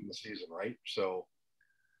that late in the season, right? So,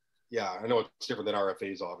 yeah, I know it's different than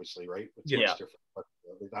RFAs, obviously, right? It's much different, but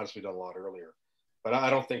it has to be done a lot earlier. But I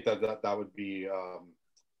don't think that would be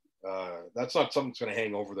that's not something that's going to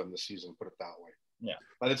hang over them this season. Put it that way. Yeah.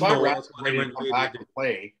 By the time Rask is ready to come back and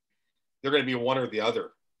play, they're going to be one or the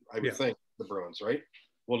other. I would think the Bruins, right?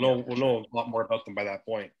 We'll know a lot more about them by that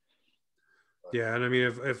point. Yeah, and I mean,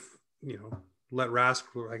 if let Rask,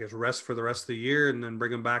 I guess, rest for the rest of the year and then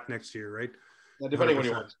bring him back next year, right? Yeah, depending on what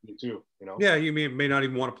he wants to do too, Yeah, you may not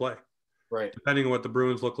even want to play, right? Depending on what the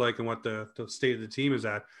Bruins look like and what the state of the team is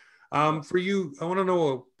at. For you, I want to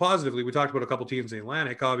know positively. We talked about a couple teams in the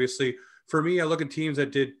Atlantic. Obviously, for me, I look at teams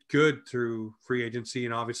that did good through free agency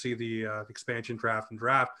and obviously the expansion draft and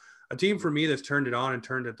draft. A team for me that's turned it on and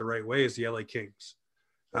turned it the right way is the LA Kings.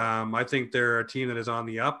 I think they're a team that is on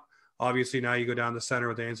the up. Obviously, now you go down the center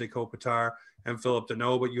with Anze Kopitar and Philip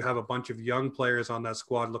Deneau, but you have a bunch of young players on that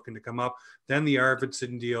squad looking to come up. Then the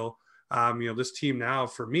Arvidsson deal. This team now,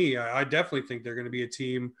 for me, I definitely think they're going to be a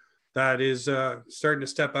team that is starting to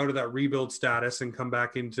step out of that rebuild status and come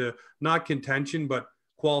back into not contention, but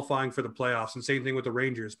qualifying for the playoffs. And same thing with the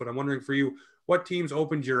Rangers. But I'm wondering for you, what teams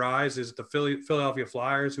opened your eyes? Is it the Philadelphia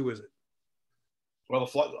Flyers? Who is it? Well,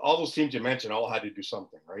 all those teams you mentioned all had to do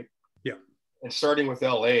something, right? Yeah. And starting with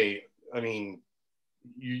LA, I mean,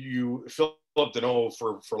 you Philip Deneau,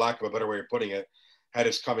 for lack of a better way of putting it, had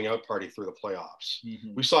his coming out party through the playoffs.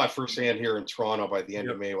 Mm-hmm. We saw it firsthand here in Toronto by the end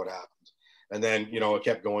of May what happened. And then, it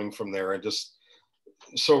kept going from there, and just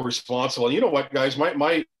so responsible. And you know what, guys,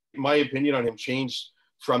 my opinion on him changed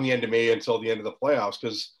from the end of May until the end of the playoffs,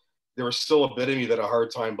 because there was still a bit of me that had a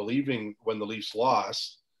hard time believing when the Leafs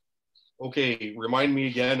lost. Okay, remind me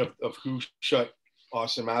again of who shut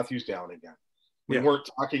Austin Matthews down again. We weren't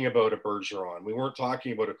talking about a Bergeron. We weren't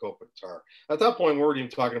talking about a Kopitar. At that point, we weren't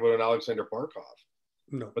even talking about an Alexander Barkov.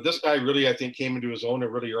 No. But this guy really, I think, came into his own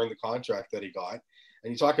and really earned the contract that he got.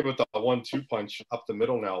 And you talk about the 1-2 punch up the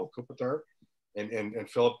middle now, Kopitar and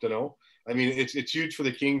Philip Deneau. I mean, it's huge for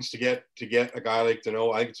the Kings to get a guy like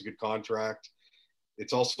Deneau. I think it's a good contract.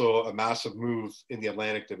 It's also a massive move in the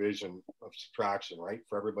Atlantic Division of subtraction, right,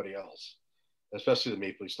 for everybody else, especially the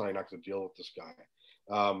Maple Leafs. Now you're not going to deal with this guy.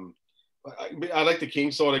 I like the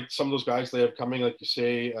Kings, though. Like some of those guys they have coming, like you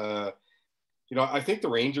say. I think the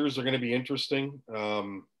Rangers are going to be interesting. They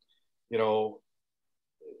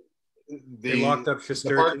locked up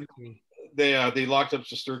Shesterkin. They locked up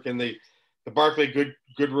Shesterkin. The Barclay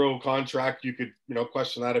Goodrow contract, you could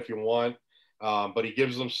question that if you want, but he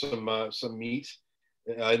gives them some meat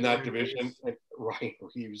in that division. Ryan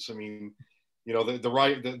Reeves. I mean,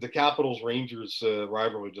 the Capitals Rangers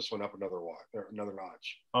rivalry just went up another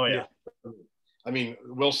notch. Oh yeah. I mean,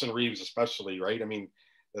 Wilson Reeves especially, right? I mean,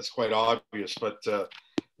 that's quite obvious. But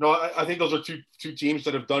I think those are two teams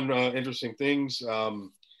that have done interesting things. You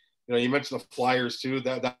mentioned the Flyers too.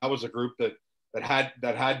 That was a group that had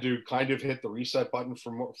to kind of hit the reset button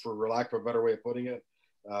for lack of a better way of putting it.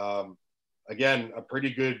 Again, a pretty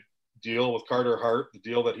good deal with Carter Hart, the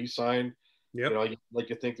deal that he signed. Yep.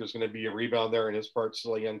 You think there's going to be a rebound there, and his part,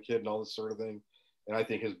 still a young kid and all this sort of thing. And I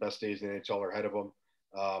think his best days in the NHL are ahead of him.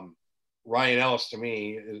 Ryan Ellis, to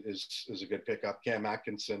me, is a good pickup. Cam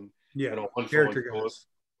Atkinson, character guys.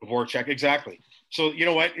 Voracek, exactly. So you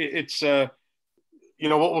know what? It's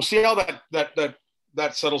we'll see how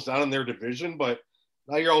that settles down in their division. But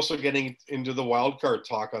now you're also getting into the wild card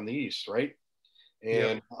talk on the East, right?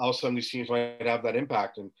 And how some of these teams might have that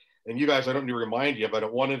impact. And you guys, I don't need to remind you, but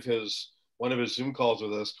at one of his Zoom calls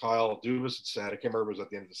with us, Kyle Dubas had said, I can't remember if it was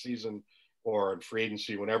at the end of the season or in free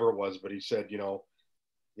agency, whenever it was, but he said,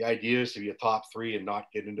 the idea is to be a top three and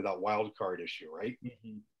not get into that wild card issue, right?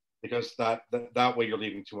 Mm-hmm. Because that way you're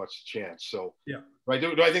leaving too much chance. So, right?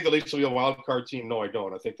 Do I think the Leafs will be a wild card team? No, I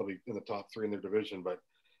don't. I think they'll be in the top three in their division, but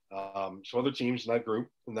some other teams in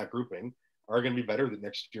that grouping are going to be better than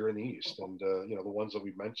next year in the East. And the ones that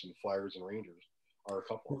we've mentioned, Flyers and Rangers, are a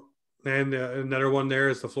couple. And another one there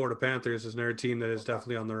is the Florida Panthers, is another team that is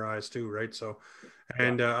definitely on the rise too, right? So,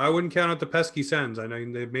 and I wouldn't count out the pesky Sens. I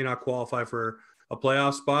know they may not qualify for a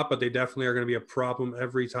playoff spot, but they definitely are going to be a problem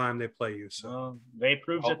every time they play you. So they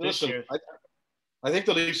proved it this year. I think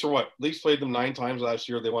the Leafs Leafs played them 9 times last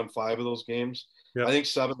year. They won 5 of those games. Yep. I think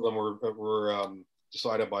 7 of them were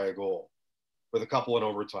decided by a goal, with a couple in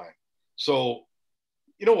overtime. So,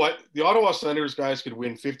 you know what? The Ottawa Senators guys could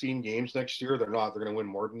win 15 games next year. They're not. They're going to win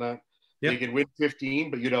more than that. Yep. They could win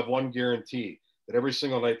 15, but you'd have one guarantee that every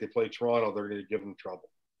single night they play Toronto, they're going to give them trouble.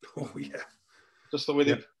 Oh, yeah. Just the way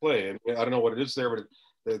they play. And I don't know what it is there, but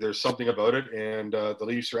There's something about it, and the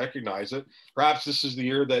Leafs recognize it. Perhaps this is the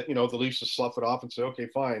year that, the Leafs just slough it off and say, okay,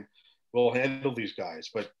 fine, we'll handle these guys.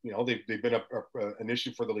 But, they've been an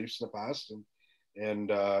issue for the Leafs in the past. And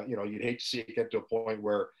you'd hate to see it get to a point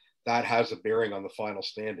where that has a bearing on the final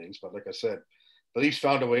standings. But like I said, the Leafs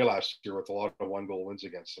found a way last year with a lot of 1-goal wins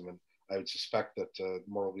against them. And I would suspect that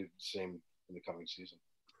more will be the same in the coming season.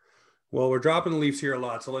 Well, we're dropping the Leafs here a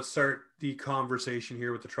lot. So let's start the conversation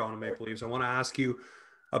here with the Toronto Maple Leafs. I want to ask you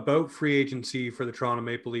about free agency for the Toronto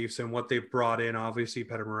Maple Leafs and what they've brought in. Obviously,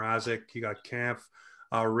 Petr Mrazek, you got Kampf,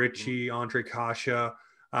 Ritchie, Andre Kasha.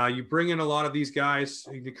 You bring in a lot of these guys,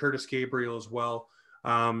 Curtis Gabriel as well,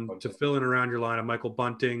 to fill in around your line of Michael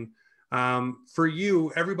Bunting. For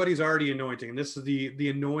you, everybody's already anointing. And this is the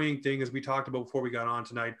annoying thing, as we talked about before we got on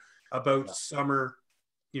tonight, about summer,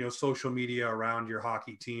 social media around your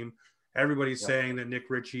hockey team. Everybody's saying that Nick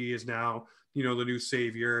Ritchie is now, the new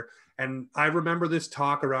savior. And I remember this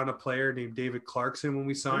talk around a player named David Clarkson when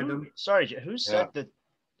we signed him. Sorry, who said that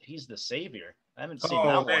he's the savior? I haven't seen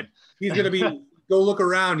that one. He's going to be – go look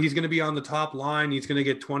around. He's going to be on the top line. He's going to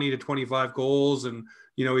get 20 to 25 goals, and,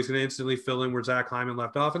 he's going to instantly fill in where Zach Hyman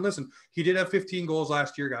left off. And listen, he did have 15 goals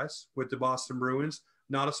last year, guys, with the Boston Bruins.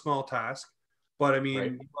 Not a small task. But, I mean,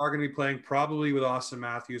 you are going to be playing probably with Austin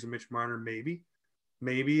Matthews and Mitch Marner, maybe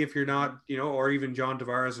if you're not, or even John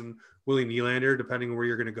Tavares and Willie Nylander, depending on where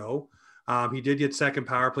you're going to go. He did get second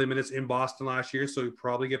power play minutes in Boston last year, so he'll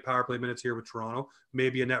probably get power play minutes here with Toronto,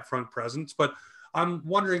 maybe a net front presence. But I'm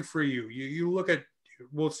wondering for you, you look at,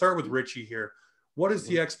 we'll start with Ritchie here. What is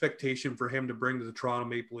the expectation for him to bring to the Toronto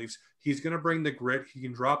Maple Leafs? He's going to bring the grit. He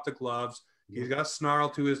can drop the gloves. He's got snarl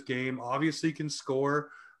to his game. Obviously can score.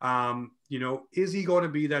 Is he going to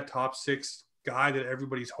be that top 6 guy that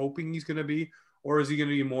everybody's hoping he's going to be? Or is he going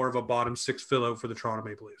to be more of a bottom 6 fill out for the Toronto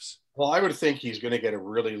Maple Leafs? Well, I would think he's going to get a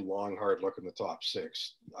really long, hard look in the top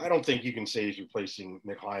 6. I don't think you can say he's replacing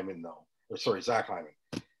Zach Hyman.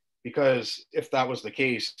 Because if that was the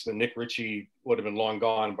case, then Nick Ritchie would have been long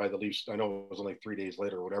gone by the Leafs. I know it was only 3 days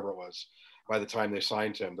later or whatever it was by the time they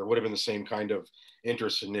signed him. There would have been the same kind of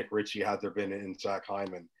interest in Nick Ritchie had there been in Zach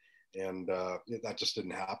Hyman. And that just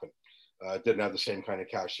didn't happen. It didn't have the same kind of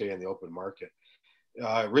cachet in the open market.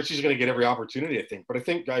 Ritchie's going to get every opportunity, I think. But I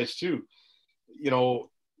think, guys, too, the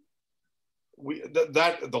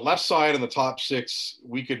left side and the top 6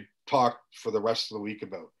 we could talk for the rest of the week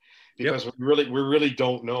about, because we really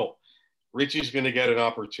don't know. Ritchie's going to get an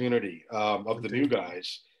opportunity of the new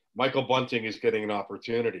guys. Michael Bunting is getting an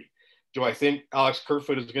opportunity. Do I think Alex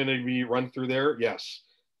Kerfoot is going to be run through there? Yes.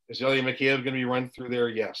 Is Elliot McCabe going to be run through there?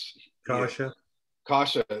 Yes. Kasha.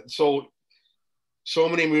 So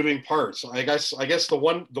many moving parts. I guess the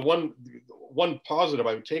one positive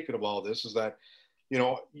I would take out of all this is that,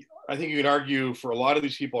 I think you can argue for a lot of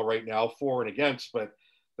these people right now for and against, but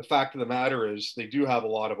the fact of the matter is they do have a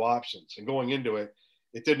lot of options. And going into it,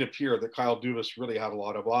 it didn't appear that Kyle Dubas really had a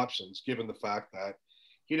lot of options, given the fact that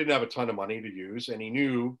he didn't have a ton of money to use, and he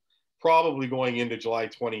knew probably going into July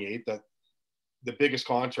 28th that the biggest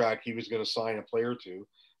contract he was going to sign a player to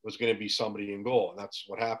was going to be somebody in goal, and that's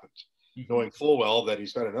what happened. Knowing full well that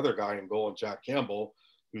he's got another guy in goal in Jack Campbell,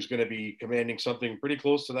 who's going to be commanding something pretty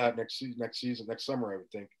close to that next summer, I would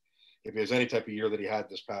think, if he has any type of year that he had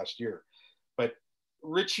this past year. But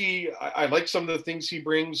Ritchie, I like some of the things he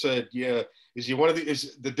brings. Is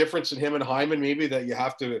the difference in him and Hyman maybe that you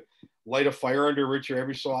have to light a fire under Ritchie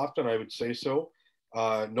every so often? I would say so.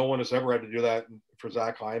 No one has ever had to do that for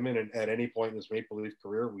Zach Hyman and at any point in his Maple Leaf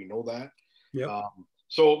career. We know that. Yeah.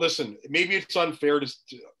 So listen, maybe it's unfair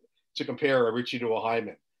to compare a Ritchie to a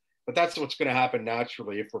Hyman, but that's what's going to happen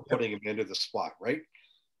naturally if we're putting him into the spot, right?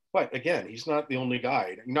 But again, he's not the only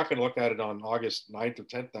guy. You're not going to look at it on August 9th or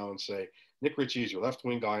 10th now and say, Nick Ritchie is your left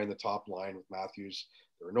wing guy in the top line with Matthews.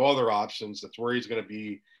 There are no other options. That's where he's going to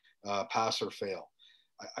be, pass or fail.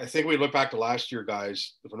 I think we look back to last year,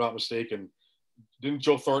 guys, if I'm not mistaken, didn't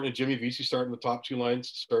Joe Thornton and Jimmy Vesey start in the top 2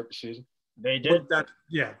 lines to start the season? They did. That's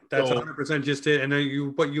 100% just it. And then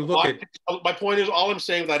you look at. My point is, all I'm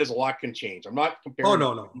saying that is a lot can change. I'm not comparing.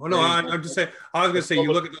 Oh, no. I'm just saying. I was going to say,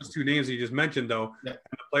 you look at those 2 names you just mentioned, though, and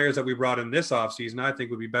the players that we brought in this offseason, I think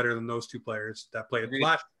would be better than those 2 players that played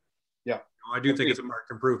last year. Yeah. I do think it's a marked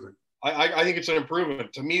improvement. I think it's an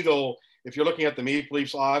improvement. To me, though, if you're looking at the Maple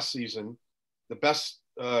Leafs last season, the best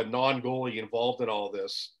non-goalie involved in all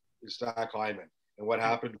this is Zach Hyman. And what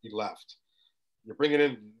happened? He left. You're bringing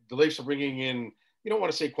in the Leafs are bringing in. You don't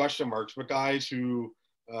want to say question marks, but guys who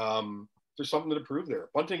there's something to prove there.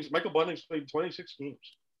 Michael Bunting's played 26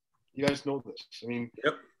 games. You guys know this. I mean,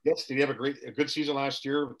 yes, did he have a good season last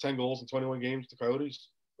year with 10 goals in 21 games? The Coyotes,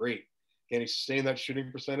 great. Can he sustain that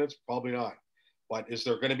shooting percentage? Probably not. But is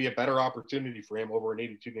there going to be a better opportunity for him over an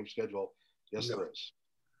 82-game schedule? Yes, there is.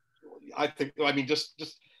 I mean, just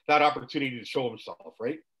that opportunity to show himself,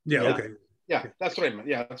 right? Yeah. Okay. Yeah, that's what I meant.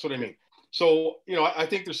 Yeah, that's what I mean. So, I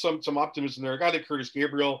think there's some optimism there. A guy like Curtis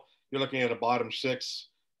Gabriel, you're looking at a bottom 6.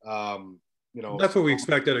 That's what we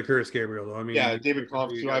expect out of Curtis Gabriel, though. I mean, yeah, David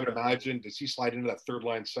Kampf too. I would imagine. Does he slide into that third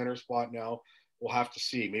line center spot now? We'll have to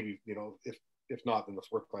see. Maybe if not, then the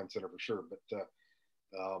fourth line center for sure. But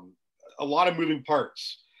a lot of moving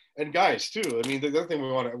parts and guys too. I mean, the other thing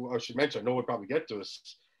I should mention, I know we'll probably get to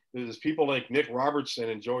is people like Nick Robertson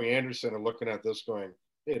and Joey Anderson are looking at this going,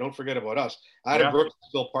 hey, don't forget about us. Adam Brooks is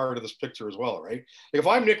still part of this picture as well, right? Like if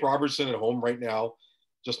I'm Nick Robertson at home right now,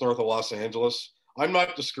 just north of Los Angeles, I'm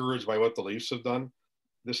not discouraged by what the Leafs have done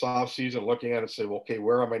this offseason, looking at it and say, well, okay,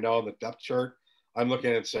 where am I now on the depth chart? I'm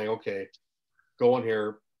looking at it saying, okay, go in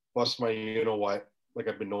here, bust my you-know-what, like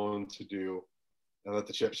I've been known to do, and let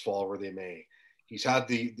the chips fall where they may. He's had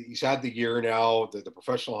the year now, the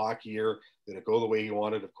professional hockey year. Did it go the way he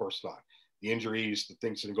wanted? Of course not. The injuries, the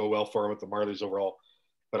things didn't go well for him with the Marlies overall.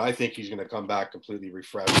 But I think he's going to come back completely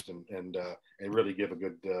refreshed and really give a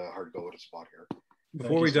good hard go at a spot here.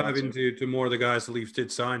 Before we dive into more of the guys the Leafs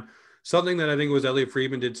did sign, something that I think it was Elliot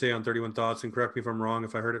Friedman did say on 31 Thoughts, and correct me if I'm wrong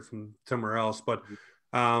if I heard it from somewhere else, but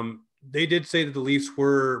they did say that the Leafs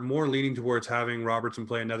were more leaning towards having Robertson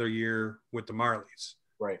play another year with the Marlies.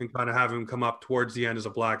 Right. And kind of have him come up towards the end as a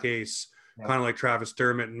black ace, kind of like Travis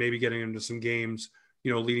Dermott, and maybe getting into some games,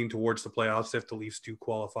 leading towards the playoffs if the Leafs do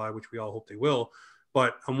qualify, which we all hope they will.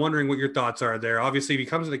 But I'm wondering what your thoughts are there. Obviously, if he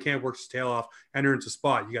comes to the camp, works his tail off, and earns a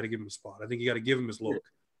spot, you got to give him a spot. I think you got to give him his look.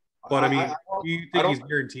 But, do you think he's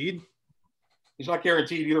guaranteed? He's not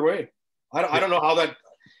guaranteed either way. I don't know how that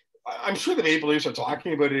 – I'm sure the Maple Leafs are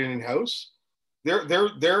talking about it in-house. Their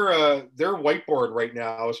whiteboard right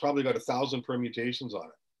now has probably got 1,000 permutations on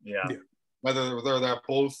it. Yeah. Whether they're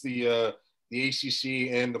both the ACC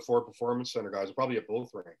and the Ford Performance Center guys, are probably at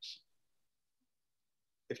both ranks.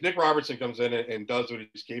 If Nick Robertson comes in and does what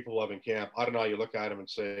he's capable of in camp, I don't know how you look at him and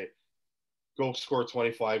say, go score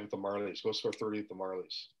 25 with the Marlies, go score 30 with the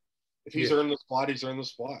Marlies. If he's earned the spot, he's earned the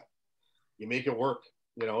spot. You make it work.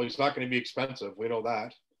 He's not going to be expensive. We know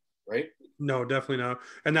that, right? No, definitely not.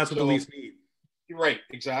 And that's what the Leafs need. Right,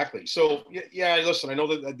 exactly. So, yeah, listen, I know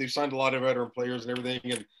that they've signed a lot of veteran players and everything,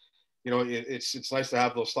 and, it's nice to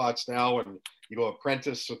have those thoughts now, and you go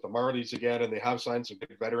apprentice with the Marlies again, and they have signed some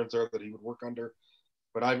good veterans there that he would work under.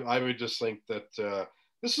 But I would just think that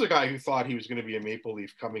this is a guy who thought he was going to be a Maple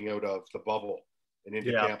Leaf coming out of the bubble and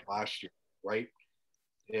into camp last year, right?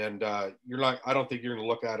 And I don't think you're going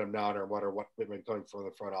to look at him now no matter what they've been coming from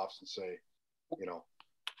the front office and say,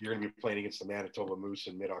 you're going to be playing against the Manitoba Moose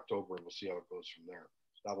in mid-October, and we'll see how it goes from there.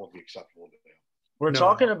 That won't be acceptable to them. We're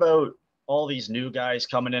talking about all these new guys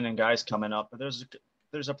coming in and guys coming up, but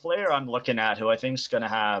there's a player I'm looking at who I think is going to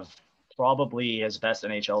have probably his best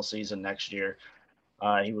NHL season next year.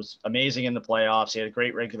 He was amazing in the playoffs. He had a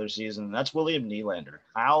great regular season. And that's William Nylander.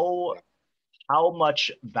 How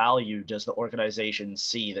much value does the organization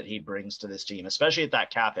see that he brings to this team, especially at that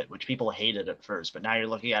cap hit, which people hated at first, but now you're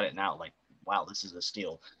looking at it now like, wow, this is a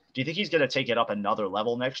steal. Do you think he's going to take it up another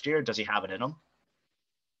level next year? Does he have it in him?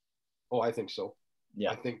 Oh, I think so.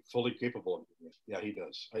 Yeah. I think fully capable of it. Yeah, he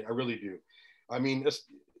does. I really do. I mean,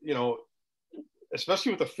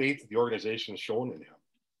 especially with the faith that the organization has shown in him.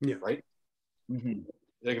 Yeah. Right? Mm-hmm.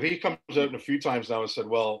 Like if he comes out a few times now and said,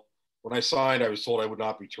 well, when I signed, I was told I would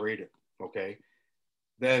not be traded. Okay.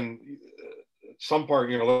 Then some part,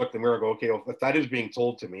 look at the mirror and go, okay, well, if that is being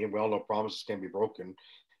told to me, and we all know promises can be broken.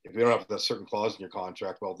 If you don't have that certain clause in your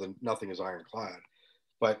contract, well, then nothing is ironclad.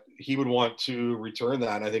 But he would want to return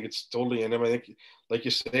that. And I think it's totally in him. I think, like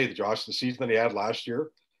you say, Josh, the season that he had last year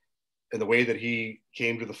and the way that he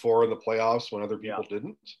came to the fore in the playoffs when other people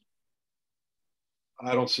didn't,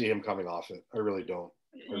 I don't see him coming off it. I really don't.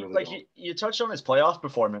 You touched on his playoff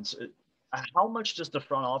performance. How much does the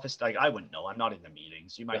front office, I wouldn't know. I'm not in the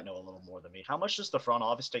meetings. You might know a little more than me. How much does the front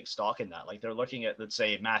office take stock in that? Like they're looking at, let's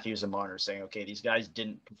say, Matthews and Marner saying, okay, these guys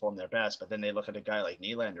didn't perform their best, but then they look at a guy like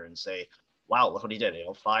Nylander and say, wow, look what he did.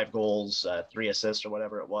 5 goals, 3 assists or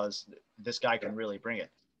whatever it was. This guy can really bring it.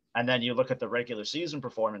 And then you look at the regular season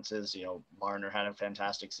performances, Marner had a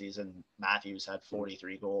fantastic season. Matthews had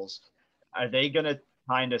 43 goals. Are they going to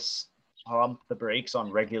kind of pump the brakes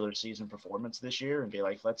on regular season performance this year and be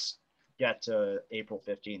like, let's get to April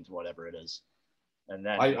 15th, whatever it is, and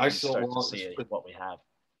then I still start to see what we have?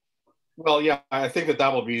 Well, yeah, I think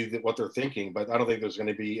that will be what they're thinking, but I don't think there's going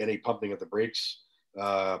to be any pumping of the brakes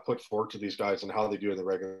put forward to these guys and how they do in the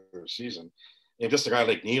regular season. And just a guy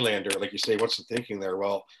like Nylander, like you say, what's the thinking there?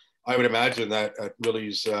 Well, I would imagine that at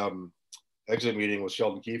Willie's exit meeting with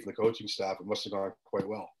Sheldon Keefe and the coaching staff, it must have gone quite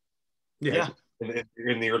well. Yeah.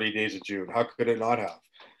 In the early days of June. How could it not have?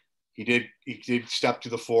 He did step to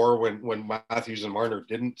the fore when Matthews and Marner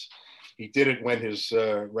didn't. He did it when his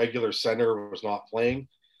regular center was not playing.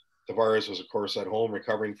 Tavares was, of course, at home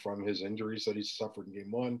recovering from his injuries that he suffered in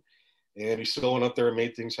game one. And he still went up there and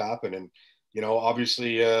made things happen. And,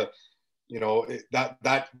 obviously, that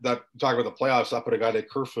talking about the playoffs, that put a guy like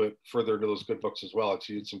Kerfoot further into those good books as well.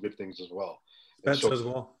 He did some good things as well. That's as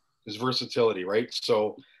well. His versatility, right?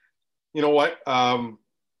 So, you know what?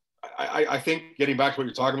 I think getting back to what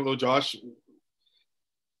you're talking about, though, Josh,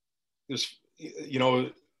 this,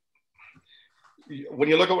 when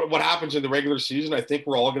you look at what happens in the regular season, I think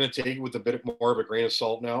we're all going to take it with a bit more of a grain of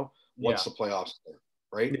salt now once the playoffs are,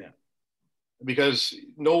 right? Yeah. Because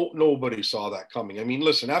nobody saw that coming. I mean,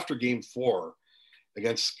 listen, after game 4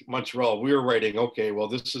 against Montreal, we were writing, okay, well,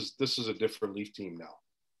 this is a different Leaf team now.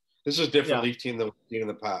 This is a different Leaf team than we've seen in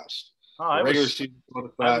the past. I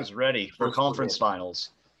was ready for conference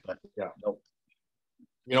finals, but nope.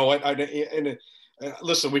 You know what?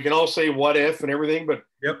 Listen, we can all say what if and everything, but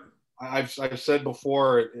I've said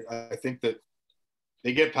before, I think that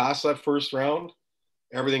they get past that first round,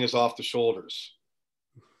 everything is off the shoulders.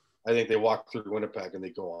 I think they walk through Winnipeg and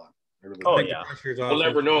they go on. We'll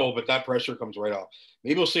never know, but that pressure comes right off.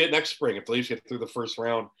 Maybe we'll see it next spring if the Leafs get through the first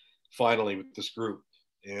round finally with this group,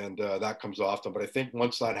 and that comes off them. But I think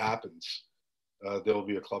once that happens, there'll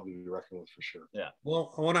be a club to be reckoned with for sure. Yeah.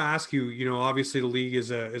 Well, I want to ask you, obviously the league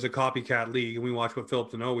is a copycat league, and we watched what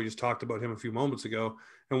Philip Deneau, we just talked about him a few moments ago,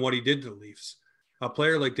 and what he did to the Leafs. A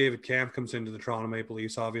player like David Kampf comes into the Toronto Maple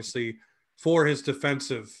Leafs, obviously, for his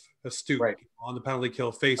defensive astute on the penalty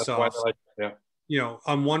kill face-offs.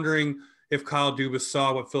 I'm wondering if Kyle Dubas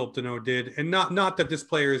saw what Philip Deneau did, and not that this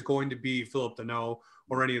player is going to be Philip Deneau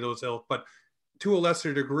or any of those ilk, but to a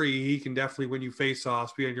lesser degree, he can definitely win you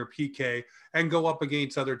face-offs, be on your PK, and go up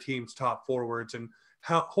against other teams' top forwards and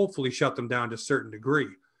hopefully shut them down to a certain degree.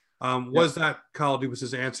 Was that Kyle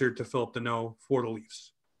Dubas' answer to Philip Deneau for the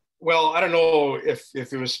Leafs? Well, I don't know if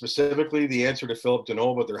it was specifically the answer to Philip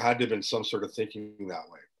Deneau, but there had to have been some sort of thinking that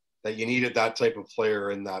way, that you needed that type of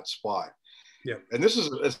player in that spot. Yeah. And this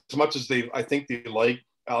is as much as I think they like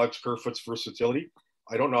Alex Kerfoot's versatility.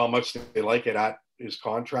 I don't know how much they like it at his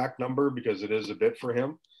contract number, because it is a bit for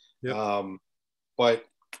him. Yeah. But,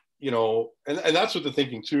 and that's what the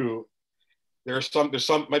thinking too. There's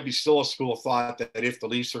some might be still a school of thought that if the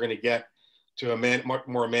Leafs are going to get to a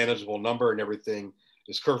more manageable number and everything,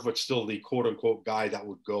 is Kerfoot still the quote unquote guy that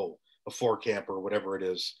would go before camp or whatever it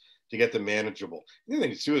is to get them manageable. The other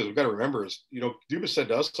thing too is we've got to remember is, Dubas said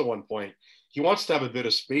to us at one point, he wants to have a bit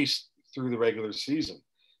of space through the regular season.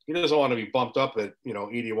 He doesn't want to be bumped up at,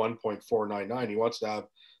 81.499. He wants to have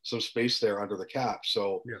some space there under the cap.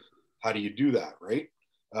 So how do you do that, right?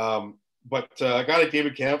 But a guy like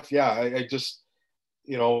David Kampf, I just,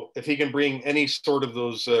 if he can bring any sort of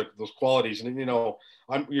those qualities, and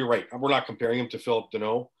you're right, we're not comparing him to Philip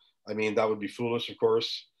Deneau. I mean, that would be foolish, of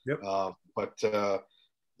course. Yep. But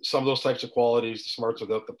some of those types of qualities, the smarts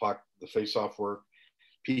without the puck, the face-off work,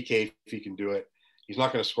 PK, if he can do it, he's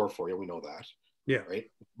not going to score for you. We know that. Yeah. Right.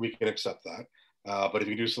 We can accept that. But if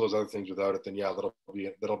you do some of those other things without it, then that'll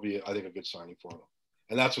be, I think, a good signing for them.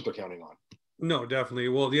 And that's what they're counting on. No, definitely.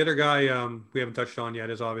 Well, the other guy we haven't touched on yet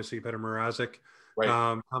is obviously Petr Mrazek,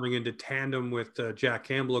 coming into tandem with Jack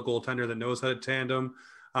Campbell, a goaltender that knows how to tandem.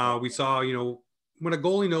 We saw, when a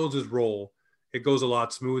goalie knows his role, it goes a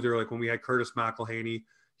lot smoother. Like when we had Curtis McElhaney,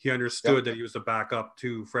 he understood that he was the backup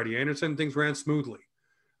to Freddie Anderson. Things ran smoothly.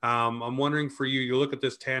 I'm wondering for you, you look at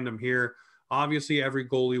this tandem here. Obviously, every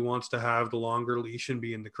goalie wants to have the longer leash and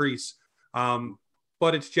be in the crease.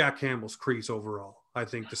 But it's Jack Campbell's crease overall, I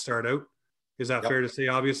think, to start out. Is that fair to say?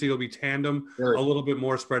 Obviously, it'll be tandem, a little bit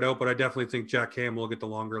more spread out, but I definitely think Jack Campbell will get the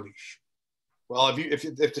longer leash. Well,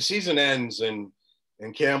 if the season ends and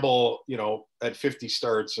Campbell, at 50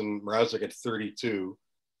 starts and Mrazek at 32,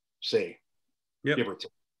 say, give or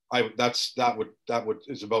take. That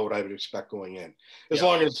is about what I would expect going in, as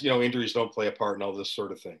long as injuries don't play a part and all this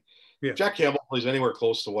sort of thing. Yeah. Jack Campbell plays anywhere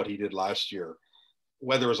close to what he did last year,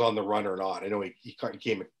 whether it was on the run or not. I know he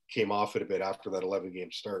came off it a bit after that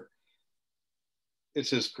 11-game start. It's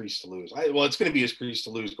his crease to lose. It's going to be his crease to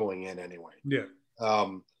lose going in anyway. Yeah.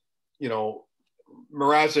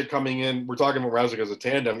 Mrazek coming in, we're talking about Mrazek as a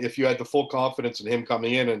tandem. If you had the full confidence in him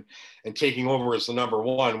coming in and taking over as the number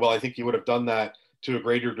one, well, I think he would have done that to a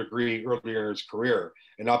greater degree earlier in his career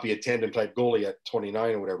and not be a tandem type goalie at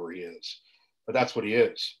 29 or whatever he is. But that's what he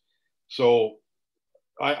is. So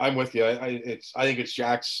I'm with you. I think it's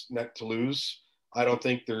Jack's net to lose. I don't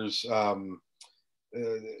think there's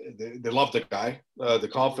they love the guy. The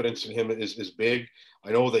confidence in him is big.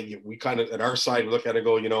 I know that we kind of, at our side, look at it and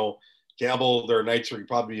go, you know, Campbell, there are nights where he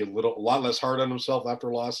probably a lot less hard on himself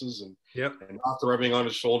after losses and not rubbing on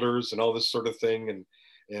his shoulders and all this sort of thing.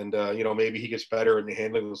 And you know, maybe he gets better in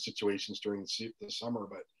handling those situations during the summer.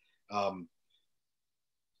 But,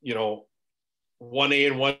 you know,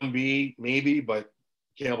 1A and 1B, maybe, but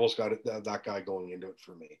Campbell's got that guy going into it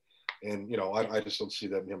for me. And, you know, I just don't see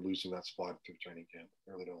him losing that spot through training camp.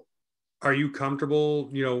 I really don't. Are you comfortable?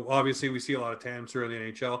 You know, obviously we see a lot of tandems through the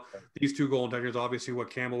NHL. These two goaltenders, obviously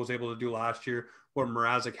what Campbell was able to do last year, what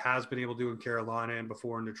Mrazek has been able to do in Carolina and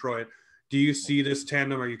before in Detroit. Do you see this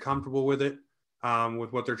tandem? Are you comfortable with it,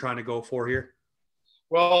 with what they're trying to go for here?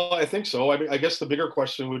 Well, I think so. I mean, I guess the bigger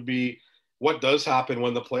question would be what does happen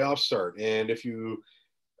when the playoffs start? And if you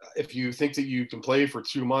think that you can play for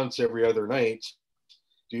 2 months every other night,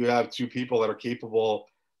 do you have two people that are capable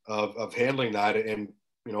of handling that? And,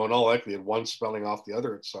 you know, in all likelihood, one spelling off the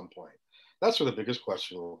other at some point. That's where the biggest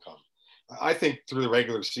question will come. I think through the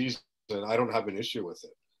regular season, I don't have an issue with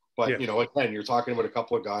it. But, you know, again, you're talking about a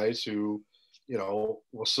couple of guys who, you know,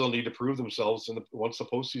 will still need to prove themselves once the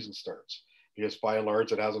postseason starts. Because by and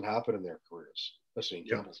large, it hasn't happened in their careers, especially in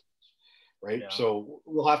Campbell's. Right? Yeah. So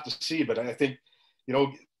we'll have to see. But I think, you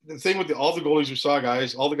know, the thing with all the goalies we saw,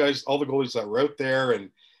 all the goalies that were out there, and,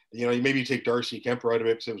 you know, maybe you take Darcy Kemper out of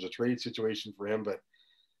it because it was a trade situation for him. But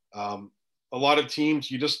a lot of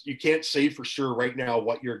teams, you can't say for sure right now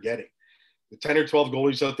what you're getting. The 10 or 12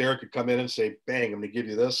 goalies out there could come in and say, bang, I'm going to give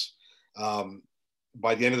you this.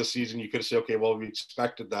 By the end of the season, you could say, okay, well, we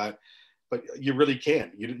expected that. But you really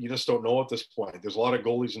can't. You just don't know at this point. There's a lot of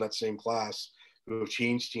goalies in that same class who have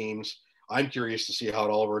changed teams. I'm curious to see how it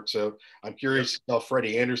all works out. I'm curious how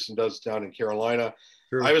Freddie Anderson does down in Carolina.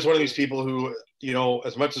 Sure. I was one of these people who, you know,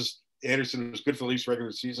 as much as Anderson was good for the Leafs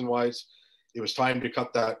regular season-wise, it was time to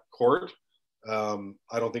cut that cord.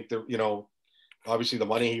 I don't think that, you know, obviously the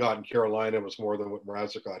money he got in Carolina was more than what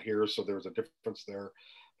Mrazek got here, so there was a difference there.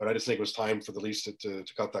 But I just think it was time for the Leafs to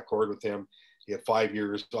cut that cord with him. He had 5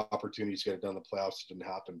 years opportunities to get it done in the playoffs. It didn't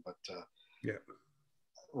happen. But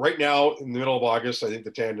right now, in the middle of August, I think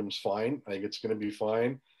the tandem's fine. I think it's going to be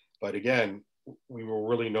fine. But again, we will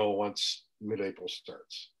really know once mid-April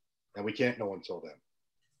starts. And we can't know until then.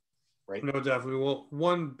 Right? No, definitely. Well,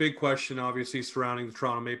 one big question, obviously, surrounding the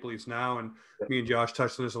Toronto Maple Leafs now, and me and Josh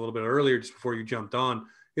touched on this a little bit earlier just before you jumped on,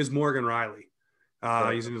 is Morgan Rielly.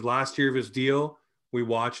 He's in his last year of his deal. We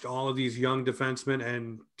watched all of these young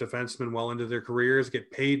defensemen well into their careers get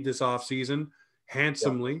paid this offseason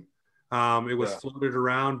handsomely. It was floated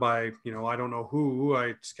around by, you know, I don't know who.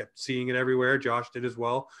 I just kept seeing it everywhere. Josh did as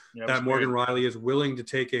well. That Morgan Rielly is willing to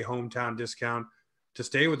take a hometown discount to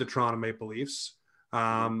stay with the Toronto Maple Leafs.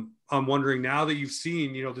 I'm wondering, now that you've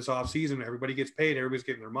seen, you know, this offseason, everybody gets paid, everybody's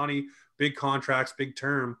getting their money, big contracts, big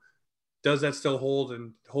term. Does that still hold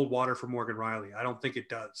water for Morgan Rielly? I don't think it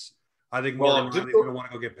does. I think Morgan Rielly's going to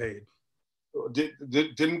want to go get paid.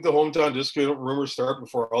 Didn't the hometown discount rumors start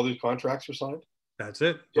before all these contracts were signed? That's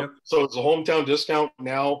it. Yep. So is the hometown discount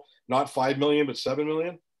now not $5 million but $7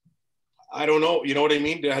 million? I don't know. You know what I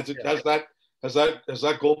mean? Has that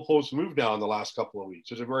goalpost moved now in the last couple of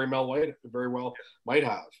weeks? It very well might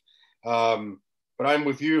have. But I'm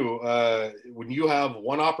with you. When you have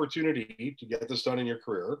one opportunity to get this done in your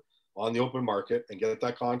career on the open market and get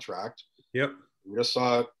that contract, we just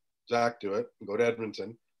saw Zach do it and go to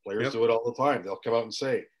Edmonton. Players do it all the time. They'll come out and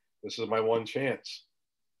say, "This is my one chance."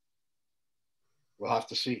 We'll have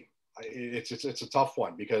to see. It's a tough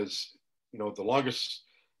one because, you know, the longest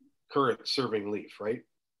current serving Leaf, right?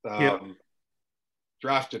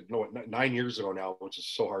 Drafted 9 years ago now, which is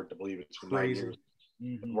so hard to believe. It's been 9 years.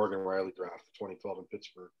 Morgan Rielly drafted 2012 in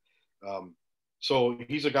Pittsburgh. So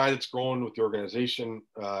he's a guy that's grown with the organization,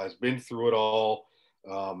 has been through it all.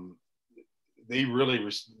 They really,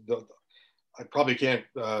 I probably can't,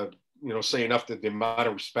 say enough that the amount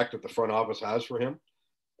of respect that the front office has for him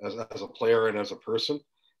as a player and as a person.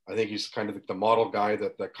 I think he's kind of the model guy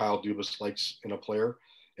that Kyle Dubas likes in a player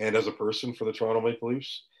and as a person for the Toronto Maple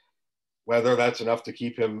Leafs. Whether that's enough to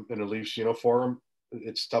keep him in a Leafs uniform,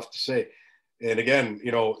 it's tough to say. And again,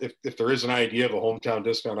 you know, if there is an idea of a hometown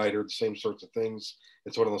discount, I heard the same sorts of things.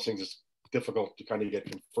 It's one of those things that's difficult to kind of get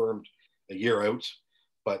confirmed a year out.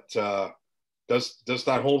 But does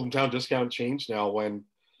that hometown discount change now when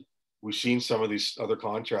we've seen some of these other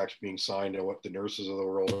contracts being signed and what the nurses of the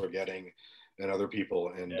world are getting and other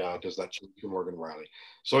people? And does that change for Morgan Rielly?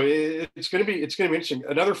 So it's going to be interesting.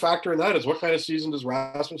 Another factor in that is what kind of season does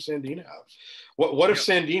Rasmus Sandin have? What if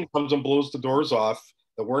Sandin comes and blows the doors off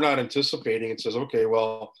that we're not anticipating and says, okay,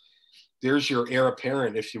 well, there's your heir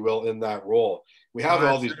apparent, if you will, in that role. We have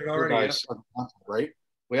all these already, guys, right?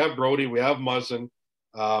 We have Brody, we have Muzzin.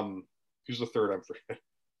 Who's the third? I'm forgetting.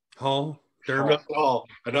 Hull, Dermott. Oh,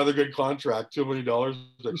 another good contract, $2 million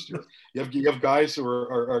next year. You have guys who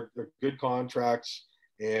are good contracts,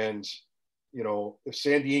 and if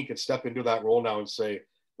Sandine can step into that role now and say,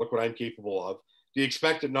 "Look what I'm capable of," do you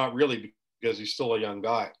expect it? Not really, because he's still a young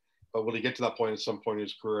guy. But will he get to that point at some point in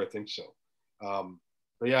his career? I think so.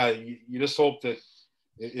 But yeah, you just hope that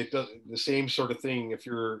it does the same sort of thing. If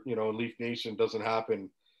you're, in Leaf Nation, doesn't happen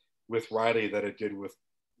with Riley that it did with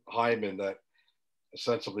Hyman, that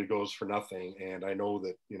ostensibly goes for nothing. And I know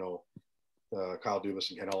that, Kyle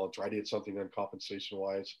Dubas and Ken Holland tried to get something done compensation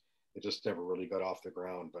wise. It just never really got off the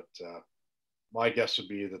ground. But my guess would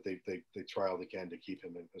be that they try all they can to keep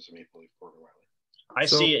him as a Maple Leaf Gordon Riley. I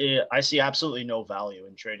see absolutely no value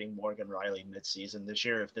in trading Morgan Riley mid-season this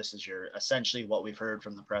year. If this is essentially what we've heard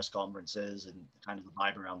from the press conferences and kind of the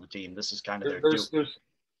vibe around the team, this is kind of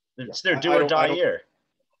their do or die year.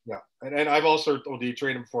 Yeah, and I've also do you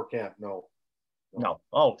trade him before camp? No.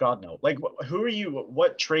 Oh God, no. Like,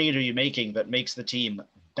 what trade are you making that makes the team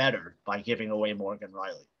better by giving away Morgan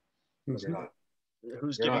Riley?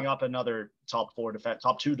 Who's giving up another top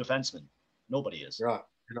two defenseman? Nobody is. You're not.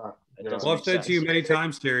 Well, I've said to you many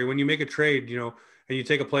times, Terry, when you make a trade, and you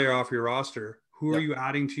take a player off your roster, who are you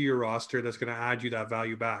adding to your roster that's going to add you that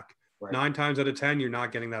value back? Right. 9 times out of 10, you're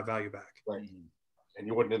not getting that value back. Right. And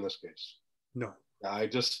you wouldn't in this case. No.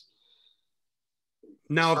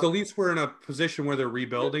 Now, if the Leafs were in a position where they're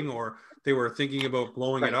rebuilding or they were thinking about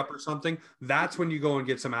blowing it up or something, that's when you go and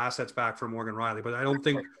get some assets back from Morgan Riley. But I don't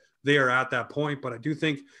think they are at that point. But I do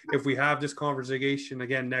think if we have this conversation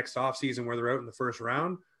again next offseason where they're out in the first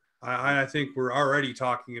round, I think we're already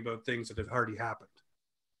talking about things that have already happened.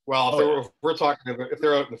 Well, if we're talking about if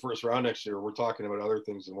they're out in the first round next year, we're talking about other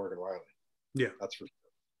things than Morgan Riley. Yeah, that's for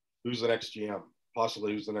sure. Who's the next GM?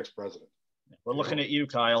 Possibly who's the next president? We're looking at you,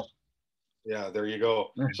 Kyle. Yeah, there you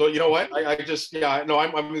go. So you know what?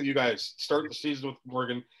 I'm with you guys. Start the season with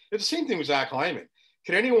Morgan. It's the same thing with Zach Hyman.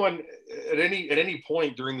 Could anyone at any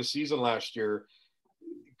point during the season last year,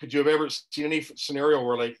 could you have ever seen any scenario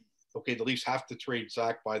where the Leafs have to trade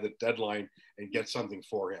Zach by the deadline and get something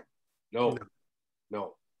for him? No.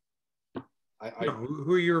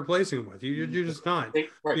 Who are you replacing him with? You're just not.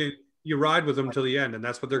 Right. You ride with them till the end, and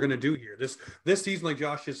that's what they're going to do here. This season, like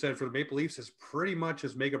Josh just said, for the Maple Leafs is pretty much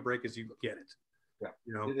as make or break as you get it. Yeah,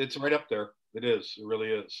 it's right up there. It is. It really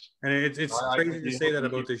is. And it's crazy to say that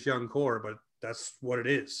about this young core, but that's what it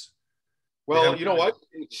is. Well, you know what?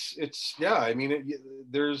 It's yeah. I mean,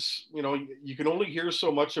 there's you can only hear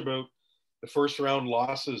so much about the first round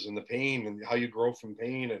losses and the pain and how you grow from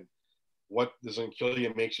pain and what doesn't kill you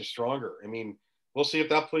and makes you stronger. I mean, we'll see if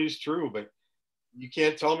that plays true, but you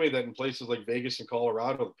can't tell me that in places like Vegas and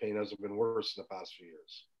Colorado, the pain hasn't been worse in the past few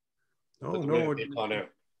years.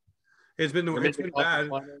 It's been bad.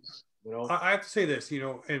 I have to say this,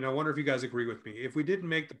 and I wonder if you guys agree with me. If we didn't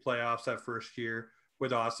make the playoffs that first year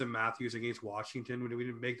with Austin Matthews against Washington, when we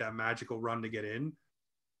didn't make that magical run to get in,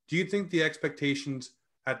 do you think the expectations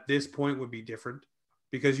at this point would be different?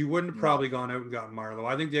 Because you wouldn't have probably gone out and gotten Marleau.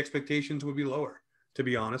 I think the expectations would be lower, to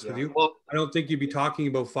be honest with you. Well, I don't think you'd be talking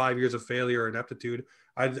about 5 years of failure or ineptitude.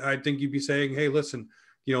 I think you'd be saying, hey, listen,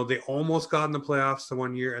 they almost got in the playoffs the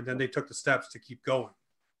 1 year, and then they took the steps to keep going.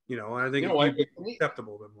 And I think it'd be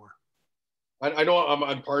acceptable a bit more. I know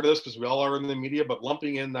I'm part of this because we all are in the media, but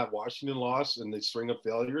lumping in that Washington loss and the string of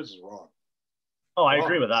failures is wrong. Oh, I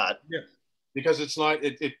agree with that. Yeah, because it's not.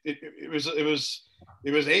 It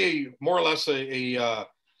was a more or less a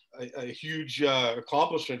huge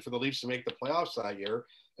accomplishment for the Leafs to make the playoffs that year,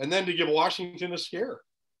 and then to give Washington a scare.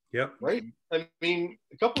 Yep. Right. I mean,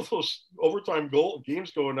 a couple of those overtime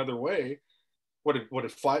games go another way. What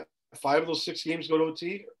did five of those 6 games go to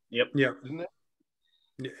OT? Yep. Isn't it?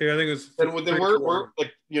 Yeah, I think it was. And they were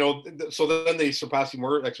so then they surpassed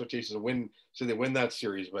more expectations and win. So they win that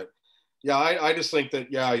series. But yeah, I just think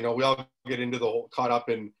that we all get into the whole caught up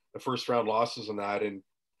in the first round losses and that, and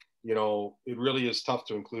it really is tough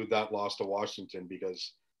to include that loss to Washington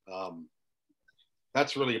because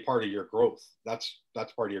that's really a part of your growth. That's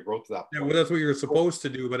part of your growth. That yeah, well, that's what you're supposed to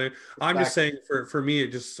do. But I'm just saying, for me,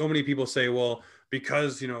 it just so many people say, well,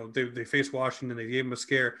 because they faced Washington, they gave them a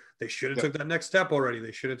scare. They should have took that next step already.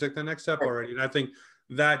 They should have took that next step already. And I think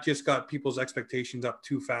that just got people's expectations up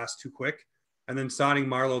too fast, too quick. And then signing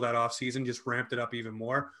Marleau that offseason just ramped it up even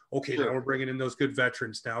more. Okay, now we're bringing in those good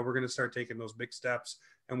veterans. Now we're going to start taking those big steps,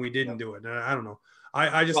 and we didn't do it. And I don't know.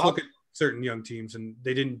 I just look at certain young teams, and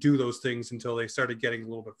they didn't do those things until they started getting a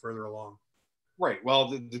little bit further along. Right. Well,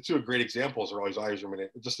 the two great examples are always Yzerman,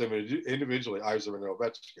 just individually, Yzerman and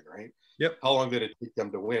Ovechkin, right? Yep. How long did it take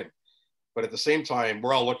them to win? But at the same time,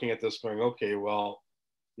 we're all looking at this going, okay, well,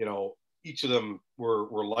 each of them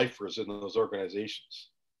were lifers in those organizations.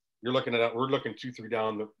 We're looking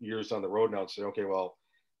 2-3 years down the road now and say, okay, well,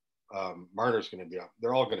 Marner's going to be up.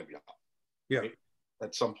 They're all going to be up. Yeah. Right?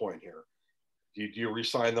 At some point here. Do you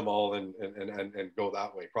re-sign them all and go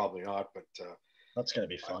that way? Probably not, but that's going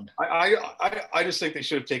to be fun. I just think they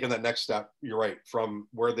should have taken that next step. You're right, from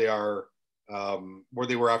where they are, where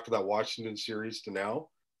they were after that Washington series to now.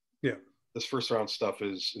 Yeah, this first round stuff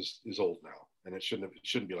is old now, and it shouldn't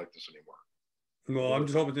be like this anymore. Well, I'm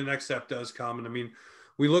just hoping the next step does come. And I mean,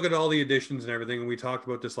 we look at all the additions and everything, and we talked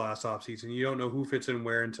about this last offseason. You don't know who fits in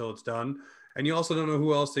where until it's done. And you also don't know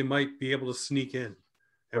who else they might be able to sneak in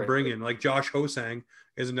and bring in. Like Josh Hosang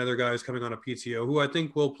is another guy who's coming on a PTO who I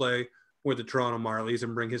think will play with the Toronto Marlies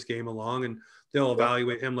and bring his game along. And they'll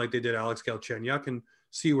evaluate him like they did Alex Galchenyuk and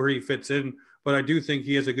see where he fits in. But I do think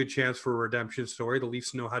he has a good chance for a redemption story. The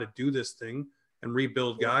Leafs know how to do this thing and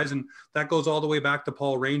rebuild guys. And that goes all the way back to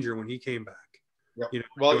Paul Ranger when he came back. Yeah.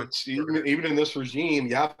 Well, even in this regime,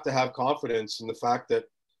 you have to have confidence in the fact that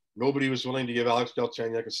nobody was willing to give Alex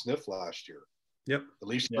Galchenyuk a sniff last year. Yep. The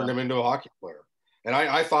Leafs turned him into a hockey player. And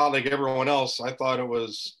I thought, like everyone else, I thought it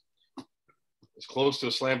was as close to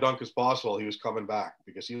a slam dunk as possible. He was coming back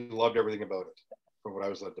because he loved everything about it, from what I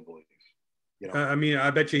was led to believe. I mean,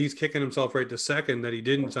 I bet you he's kicking himself right this second that he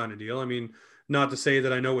didn't sign a deal. I mean, not to say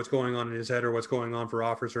that I know what's going on in his head or what's going on for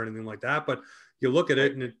offers or anything like that, but you look at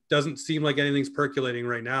it and it doesn't seem like anything's percolating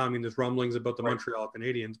right now. I mean, there's rumblings about the Montreal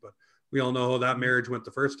Canadiens, but we all know how that marriage went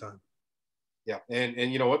the first time. Yeah,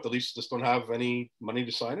 and you know what? The Leafs just don't have any money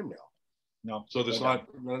to sign him now. No. So there's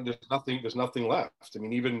nothing left. I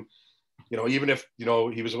mean, even if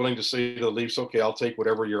he was willing to say to the Leafs, okay, I'll take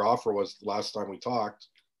whatever your offer was the last time we talked,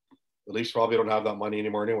 the Leafs probably don't have that money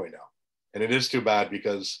anymore anyway now. And it is too bad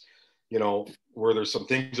because, where there's some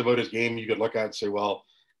things about his game you could look at and say, well,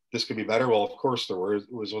 this could be better. Well, of course there were.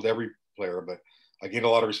 It was with every player, but I gained a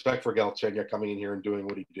lot of respect for Galchenyuk coming in here and doing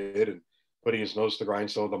what he did and putting his nose to the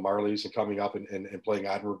grindstone of the Marlies and coming up and playing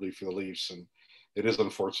admirably for the Leafs. And it is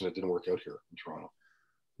unfortunate it didn't work out here in Toronto.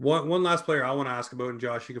 One last player I want to ask about, and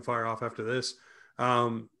Josh, you can fire off after this,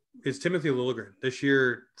 is Timothy Liljegren. This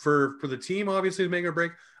year, for the team, obviously, to make or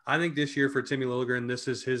break, I think this year for Timmy Liljegren, this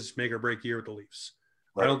is his make or break year with the Leafs.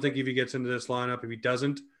 Right. I don't think if he gets into this lineup, if he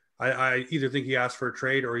doesn't, I either think he asks for a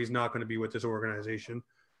trade or he's not going to be with this organization.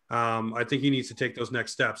 I think he needs to take those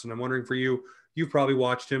next steps. And I'm wondering for you, you've probably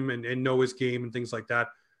watched him and know his game and things like that.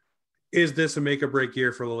 Is this a make or break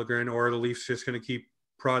year for Liljegren, or are the Leafs just going to keep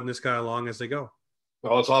prodding this guy along as they go?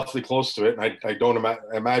 Well, it's awfully close to it. And I don't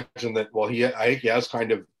imagine that. Well, I think he has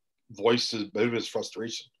kind of voiced a bit of his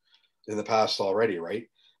frustration in the past already, right?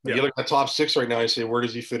 But you look at the top six right now and say, where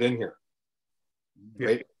does he fit in here?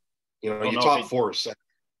 Right? You top four.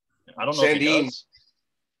 I don't know if he does.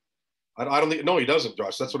 I don't think. No, he doesn't,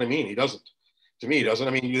 Josh. That's what I mean. He doesn't. To me, he doesn't.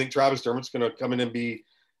 I mean, you think Travis Dermott's going to come in and be?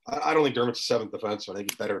 I don't think Dermott's a seventh defenseman. I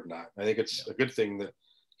think he's better than that. I think it's a good thing that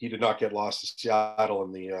he did not get lost to Seattle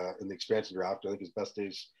in the expansion draft. I think his best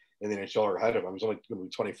days in the NHL are ahead of him. He's only going to be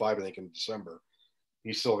 25, I think, in December.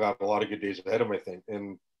 He's still got a lot of good days ahead of him, I think.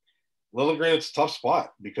 And Liljegren, it's a tough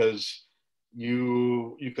spot because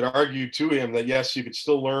you could argue to him that yes, you could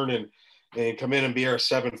still learn and come in and be our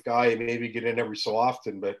seventh guy and maybe get in every so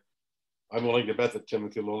often, but I'm willing to bet that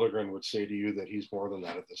Timothy Liljegren would say to you that he's more than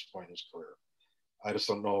that at this point in his career. I just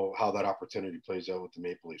don't know how that opportunity plays out with the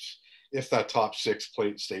Maple Leafs if that top six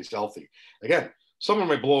plate stays healthy. Again, someone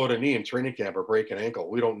might blow out a knee in training camp or break an ankle.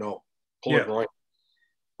 We don't know. Pull a groin.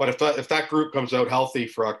 But if that group comes out healthy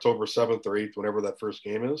for October 7th or 8th, whenever that first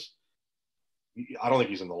game is, I don't think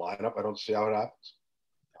he's in the lineup. I don't see how it happens.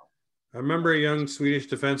 I remember a young Swedish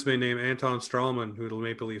defenseman named Anton Strålman who the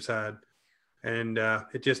Maple Leafs had, and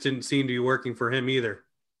it just didn't seem to be working for him either.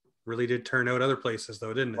 Really did turn out other places,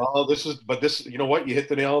 though, didn't it? Well, this, you know what? You hit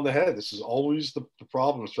the nail on the head. This is always the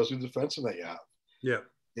problem, especially the defenseman that you have. Yeah.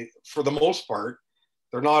 For the most part,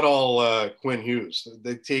 they're not all Quinn Hughes.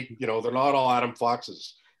 They take, they're not all Adam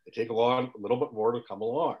Foxes. They take a little bit more to come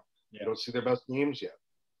along. You don't see their best games yet.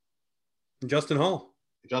 Justin Hall.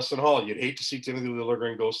 You'd hate to see Timothy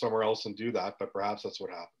Liljegren go somewhere else and do that, but perhaps that's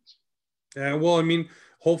what happens. Yeah, well, I mean,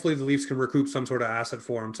 hopefully the Leafs can recoup some sort of asset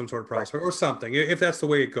for him, some sort of prospect or something, if that's the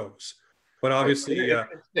way it goes. But obviously,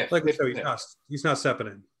 he's not stepping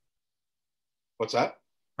in. What's that?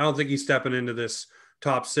 I don't think he's stepping into this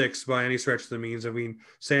top six by any stretch of the means. I mean,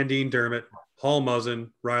 Sandin, Dermott, Hall,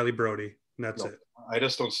 Muzzin, Riley, Brody, and that's it. I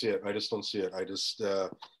just don't see it.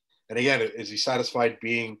 And again, is he satisfied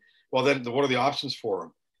being Well, then what are the options for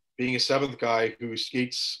him? Being a seventh guy who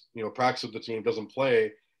skates, practice with the team, doesn't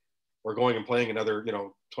play, or going and playing another,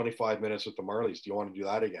 25 minutes with the Marlies. Do you want to do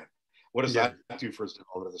that again? What does that do for his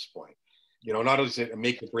development at this point? Not only is it a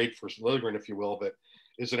make or break for Liljegren, if you will, but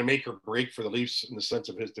is it a make or break for the Leafs in the sense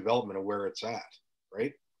of his development and where it's at,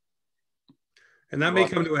 right? And that may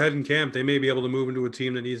come to a head in camp. They may be able to move into a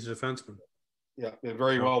team that needs a defenseman. Yeah, it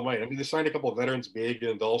very well might. I mean, they signed a couple of veterans, Big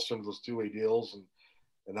and Dahlstrom, those two-way deals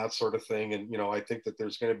and that sort of thing. And, I think that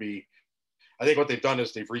there's going to be – I think what they've done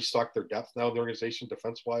is they've restocked their depth now in the organization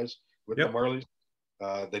defense-wise with the Marlies.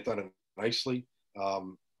 They've done it nicely.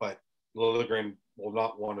 But Liljegren will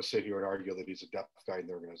not want to sit here and argue that he's a depth guy in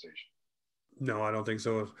the organization. No, I don't think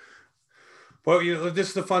so. Well, this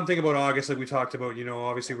is the fun thing about August, like we talked about.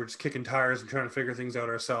 Obviously we're just kicking tires and trying to figure things out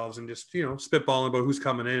ourselves, and just spitballing about who's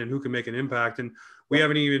coming in and who can make an impact. And we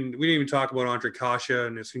didn't even talk about Andre Kosha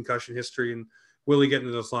and his concussion history, and will he get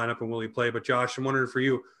into this lineup and will he play? But Josh, I'm wondering for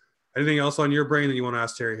you, anything else on your brain that you want to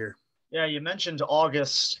ask Terry here? Yeah, you mentioned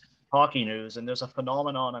August hockey news, and there's a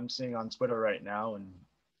phenomenon I'm seeing on Twitter right now, and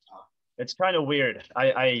it's kind of weird.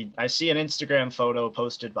 I see an Instagram photo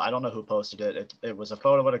posted, but I don't know who posted it. It was a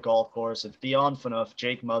photo at a golf course. It's Dion Phaneuf,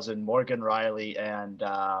 Jake Muzzin, Morgan Riley, and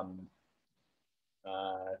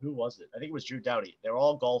who was it? I think it was Drew Doughty. They're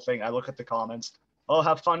all golfing. I look at the comments. Oh,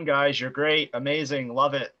 have fun, guys. You're great. Amazing.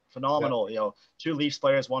 Love it. Phenomenal. Yeah. Two Leafs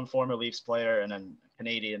players, one former Leafs player, and then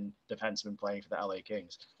Canadian defenseman playing for the LA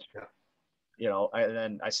Kings. Yeah. And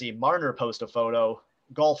then I see Marner post a photo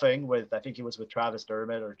golfing with, I think he was with Travis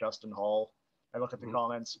Dermott or Justin Hall. I look at the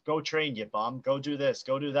comments. Go train, you bum. Go do this.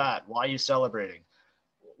 Go do that. Why are you celebrating?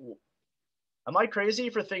 Am I crazy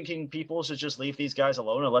for thinking people should just leave these guys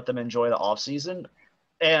alone and let them enjoy the off season?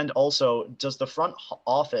 And also, does the front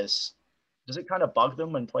office, does it kind of bug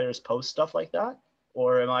them when players post stuff like that?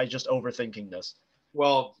 Or am I just overthinking this?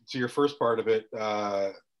 Well, to your first part of it,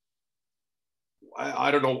 I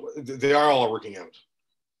don't know. They are all working out.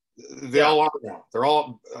 They all are now. They're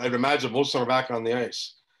all, I'd imagine most of them are back on the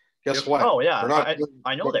ice. Guess what? Oh, yeah.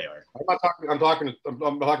 I know they are. I'm talking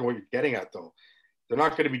what you're getting at, though. They're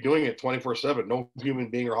not going to be doing it 24/7. No human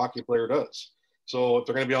being or hockey player does. So if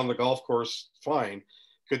they're going to be on the golf course, fine.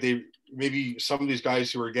 Could they, maybe some of these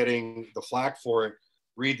guys who are getting the flack for it,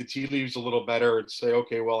 read the tea leaves a little better and say,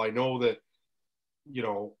 okay, well, I know that,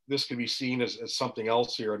 this could be seen as something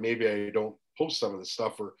else here, and maybe I don't post some of this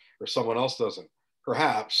stuff or someone else doesn't.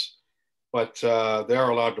 Perhaps, but they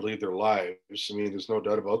are allowed to lead their lives. I mean, there's no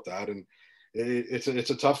doubt about that, and it's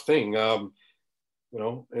a tough thing,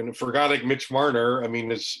 And for a guy like Mitch Marner, I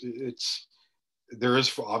mean, there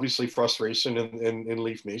is obviously frustration in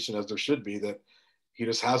Leaf Nation, as there should be, that he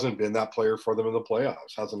just hasn't been that player for them in the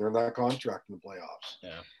playoffs, hasn't earned that contract in the playoffs.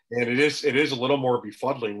 Yeah, and it is a little more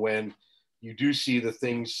befuddling when you do see the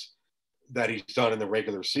things that he's done in the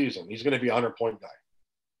regular season. He's going to be a 100-point guy.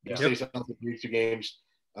 He stays healthy for 2 games.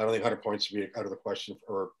 I don't think 100 points would be out of the question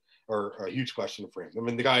or a huge question for him. I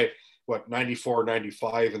mean, the guy, 94,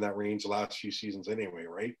 95 in that range the last few seasons anyway,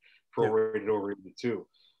 right? Prorated over 82.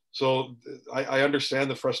 So I understand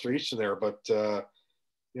the frustration there, but,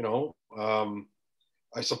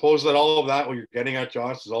 I suppose that all of that, what you're getting at,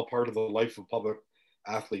 Josh, is all part of the life of public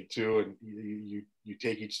athlete too, and you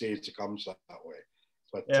take each day as it comes that way.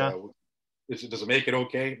 But does it make it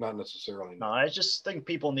okay? Not necessarily. No, I just think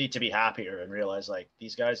people need to be happier and realize, like,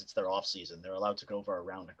 these guys, it's their off season. They're allowed to go for a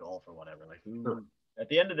round of golf or whatever. Like, at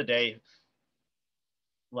the end of the day,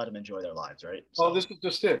 let them enjoy their lives, right? So, well, this is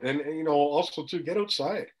just it, and also to get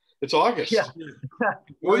outside. It's August. Yeah.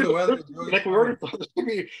 Like we already thought, there's going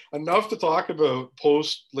to be enough to talk about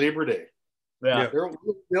post Labor Day. Yeah. We'll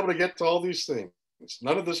be able to get to all these things.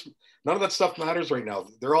 None of that stuff matters right now.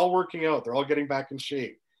 They're all working out. They're all getting back in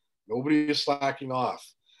shape. Nobody is slacking off.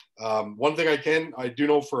 One thing I do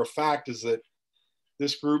know for a fact is that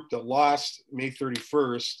this group that lost May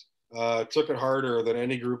 31st took it harder than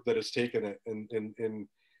any group that has taken it in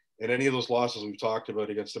any of those losses we've talked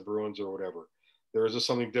about against the Bruins or whatever. There is just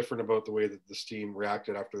something different about the way that this team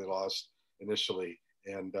reacted after they lost initially.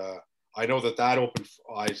 And I know that opened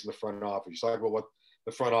eyes in the front office. You talk about what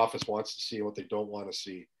the front office wants to see and what they don't want to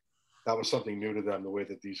see. That was something new to them, the way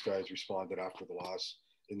that these guys responded after the loss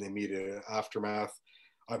in the immediate aftermath.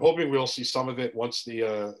 I'm hoping we'll see some of it once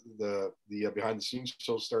the behind the scenes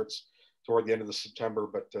show starts toward the end of the September,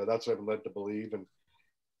 but that's what I'm led to believe. And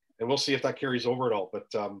we'll see if that carries over at all. But,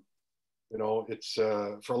 it's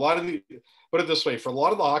for a lot of put it this way, for a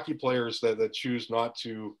lot of the hockey players that choose not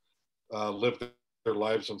to live their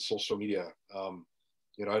lives on social media,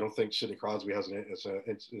 I don't think Sidney Crosby has an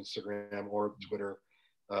Instagram or Twitter.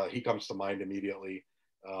 He comes to mind immediately.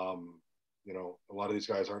 You know, a lot of these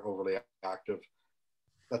guys aren't overly active.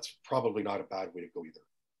 That's probably not a bad way to go either.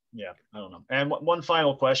 Yeah, I don't know. And one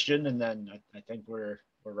final question, and then I think we're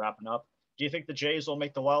wrapping up. Do you think the Jays will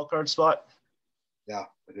make the wild card spot? Yeah,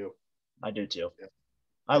 I do. I do too. Yeah.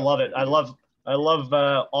 I love it. I love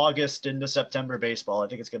August into September baseball. I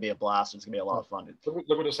think it's gonna be a blast. It's gonna be a lot of fun. Look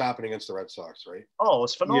what just happened against the Red Sox, right? Oh,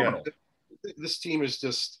 it's phenomenal. Yeah. This team is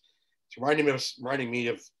just reminding me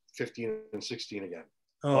of 15 and 16 again.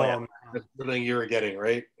 Oh, yeah. That's the thing you're getting,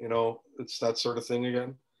 right? You know, it's that sort of thing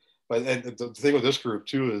again. But and the thing with this group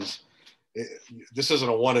too is this isn't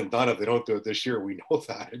a one and done. If they don't do it this year, we know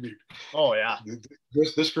that. I mean, oh yeah,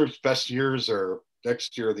 this group's best years are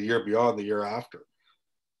next year, the year beyond, the year after.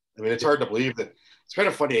 I mean, it's hard to believe that. It's kind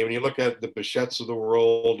of funny when you look at the Bichettes of the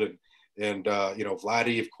world and you know,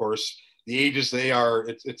 Vladdy, of course, the ages they are.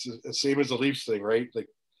 It's the same as the Leafs thing, right? Like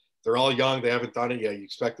they're all young, they haven't done it yet. You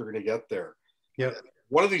expect they're going to get there. Yeah,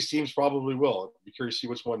 one of these teams probably will. I'd be curious to see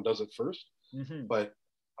which one does it first. Mm-hmm. But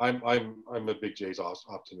I'm a big Jays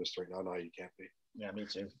optimist right now. No, you can't be. Yeah, me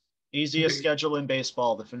too. Easiest schedule in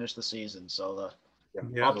baseball to finish the season, so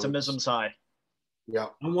the optimism's high. Yeah.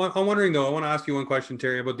 I'm wondering though. I want to ask you one question,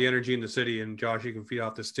 Terry, about the energy in the city, and Josh, you can feed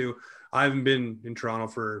off this too. I haven't been in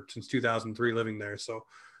Toronto since 2003, living there. So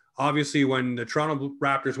obviously, when the Toronto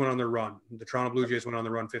Raptors went on their run, the Toronto Blue Jays went on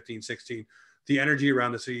the run 15-16. The energy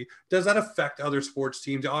around the city, does that affect other sports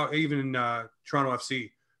teams, even Toronto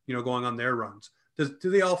FC? You know, going on their runs.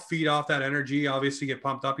 Do they all feed off that energy, obviously get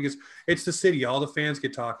pumped up because it's the city, all the fans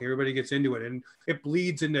get talking, everybody gets into it, and it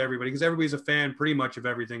bleeds into everybody because everybody's a fan pretty much of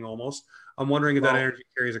everything almost. I'm wondering if that energy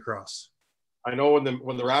carries across. I know when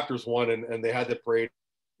the Raptors won and they had the parade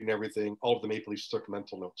and everything, all of the Maple Leafs took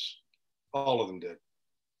mental notes. All of them did.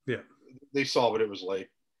 Yeah. They saw what it was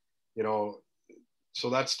like, you know. So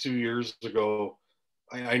that's 2 years ago.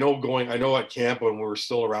 I know at camp when we were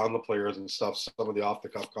still around the players and stuff, some of the off the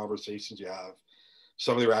cuff conversations you have,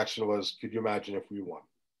 some of the reaction was, could you imagine if we won?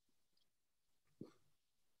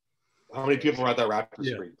 How many people were at that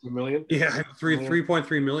Raptors street? 2 million? Yeah,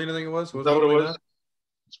 3.3 million, I think it was. Was that what it was?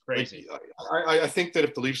 It's crazy. Like, I think that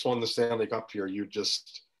if the Leafs won the Stanley Cup here, you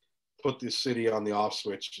just put the city on the off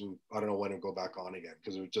switch and I don't know when it go back on again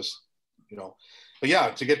because it would just, you know. But yeah,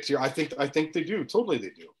 to get to, I think they do. Totally they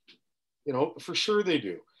do. You know, for sure they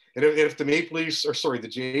do. And if the Maple Leafs, the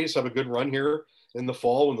Jays have a good run here in the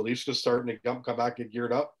fall when the Leafs are starting to come back, get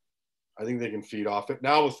geared up, I think they can feed off it.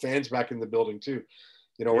 Now with fans back in the building too.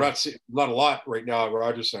 You know, we're not a lot right now at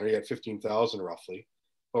Rogers Center. You had 15,000 roughly,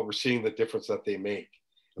 but we're seeing the difference that they make.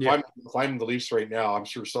 If I'm the Leafs right now, I'm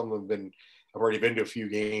sure some of them I've already been to a few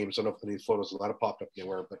games. I don't know if any photos that have popped up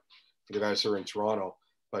anywhere, but for the guys who are in Toronto,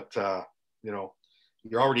 but you know,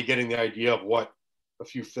 you're already getting the idea of what a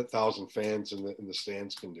few thousand fans in the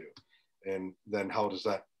stands can do, and then how does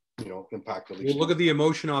that, you know, impact the Leafs? Well, look at the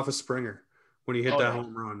emotion off of Springer when he hit that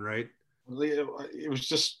home run, right? It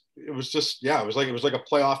was like a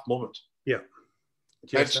playoff moment. Yeah.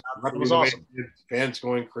 Yes, it was awesome. Fans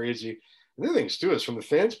going crazy. And the other things too is from the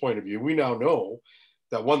fans' point of view, we now know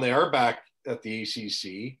that when they are back at the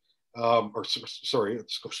ACC, at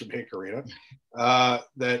Scotiabank Arena,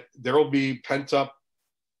 that there will be pent up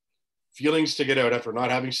feelings to get out after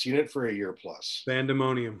not having seen it for a year plus.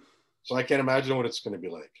 Pandemonium. So I can't imagine what it's going to be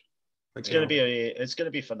like. It's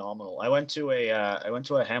gonna be phenomenal. I went to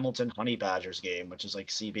a Hamilton Honey Badgers game, which is like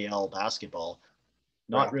CBL basketball.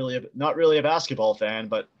 Not really a basketball fan,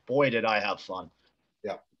 but boy did I have fun.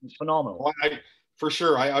 Yeah, it's phenomenal. Well, for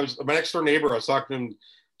sure. I was my next door neighbor. I was talking to him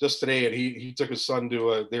just today, and he took his son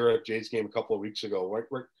to they were at a Jays game a couple of weeks ago.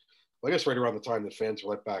 I guess right around the time the fans were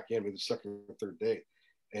let back in, maybe the second or third day,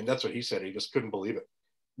 and that's what he said. He just couldn't believe it,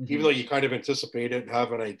 even though you kind of anticipate it and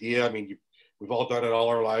have an idea. I mean, we've all done it all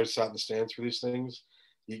our lives, sat in the stands for these things.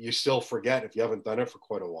 You still forget if you haven't done it for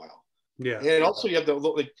quite a while. Yeah, and also you have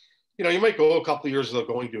you might go a couple of years without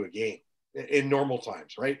going to a game in normal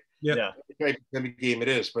times, right? Yeah. The game it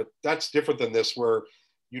is, but that's different than this, where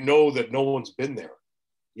you know that no one's been there.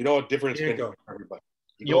 You know how different it's been for everybody.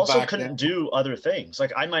 You also couldn't do other things.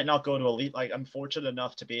 Like I might not go to elite. Like I'm fortunate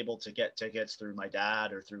enough to be able to get tickets through my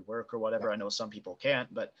dad or through work or whatever. Yeah. I know some people can't,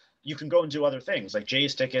 but you can go and do other things. Like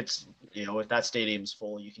Jays tickets, you know, if that stadium's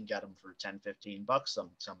full, you can get them for $10-15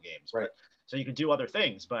 some games. Right. So you can do other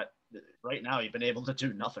things, but right now you've been able to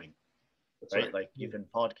do nothing. That's right? Like you can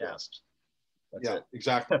podcast. That's it.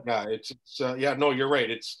 Exactly. Yeah, it's no, you're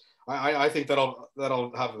right. I think that'll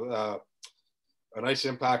have a nice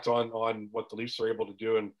impact on what the Leafs are able to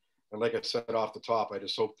do, and like I said off the top, I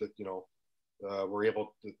just hope that we're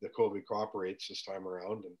able the COVID cooperates this time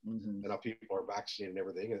around, and how people are vaccinated and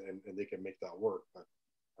everything, and they can make that work. But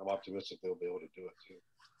I'm optimistic they'll be able to do it too.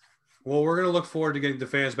 Well, we're going to look forward to getting the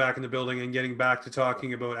fans back in the building and getting back to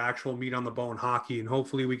talking about actual meat on the bone hockey. And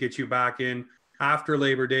hopefully we get you back in after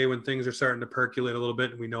Labor Day when things are starting to percolate a little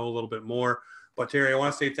bit and we know a little bit more. But Terry, I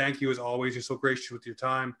want to say thank you as always. You're so gracious with your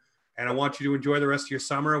time. And I want you to enjoy the rest of your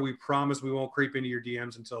summer. We promise we won't creep into your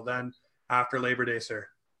DMs until then, after Labor Day, sir.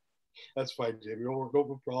 That's fine, Jamie.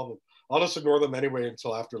 No problem. I'll just ignore them anyway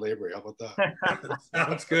until after Labor Day. How about that?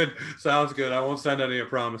 Sounds good. Sounds good. I won't send any, I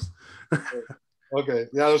promise. Okay.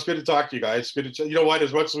 Yeah, it was good to talk to you guys. Good to, you know what?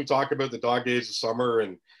 As much as we talk about the dog days of summer,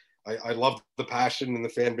 and I love the passion and the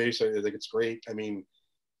fan base. I think it's great. I mean,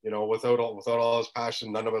 you know, without all this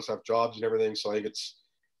passion, none of us have jobs and everything. So I think it's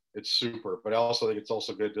super. But I also think it's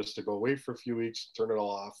also good just to go away for a few weeks, turn it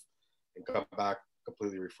all off, and come back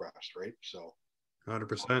completely refreshed, right? So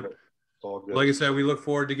 100%. It's all good. Like I said, we look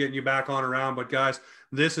forward to getting you back on around. But guys,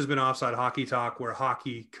 this has been Offside Hockey Talk, where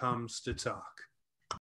hockey comes to talk.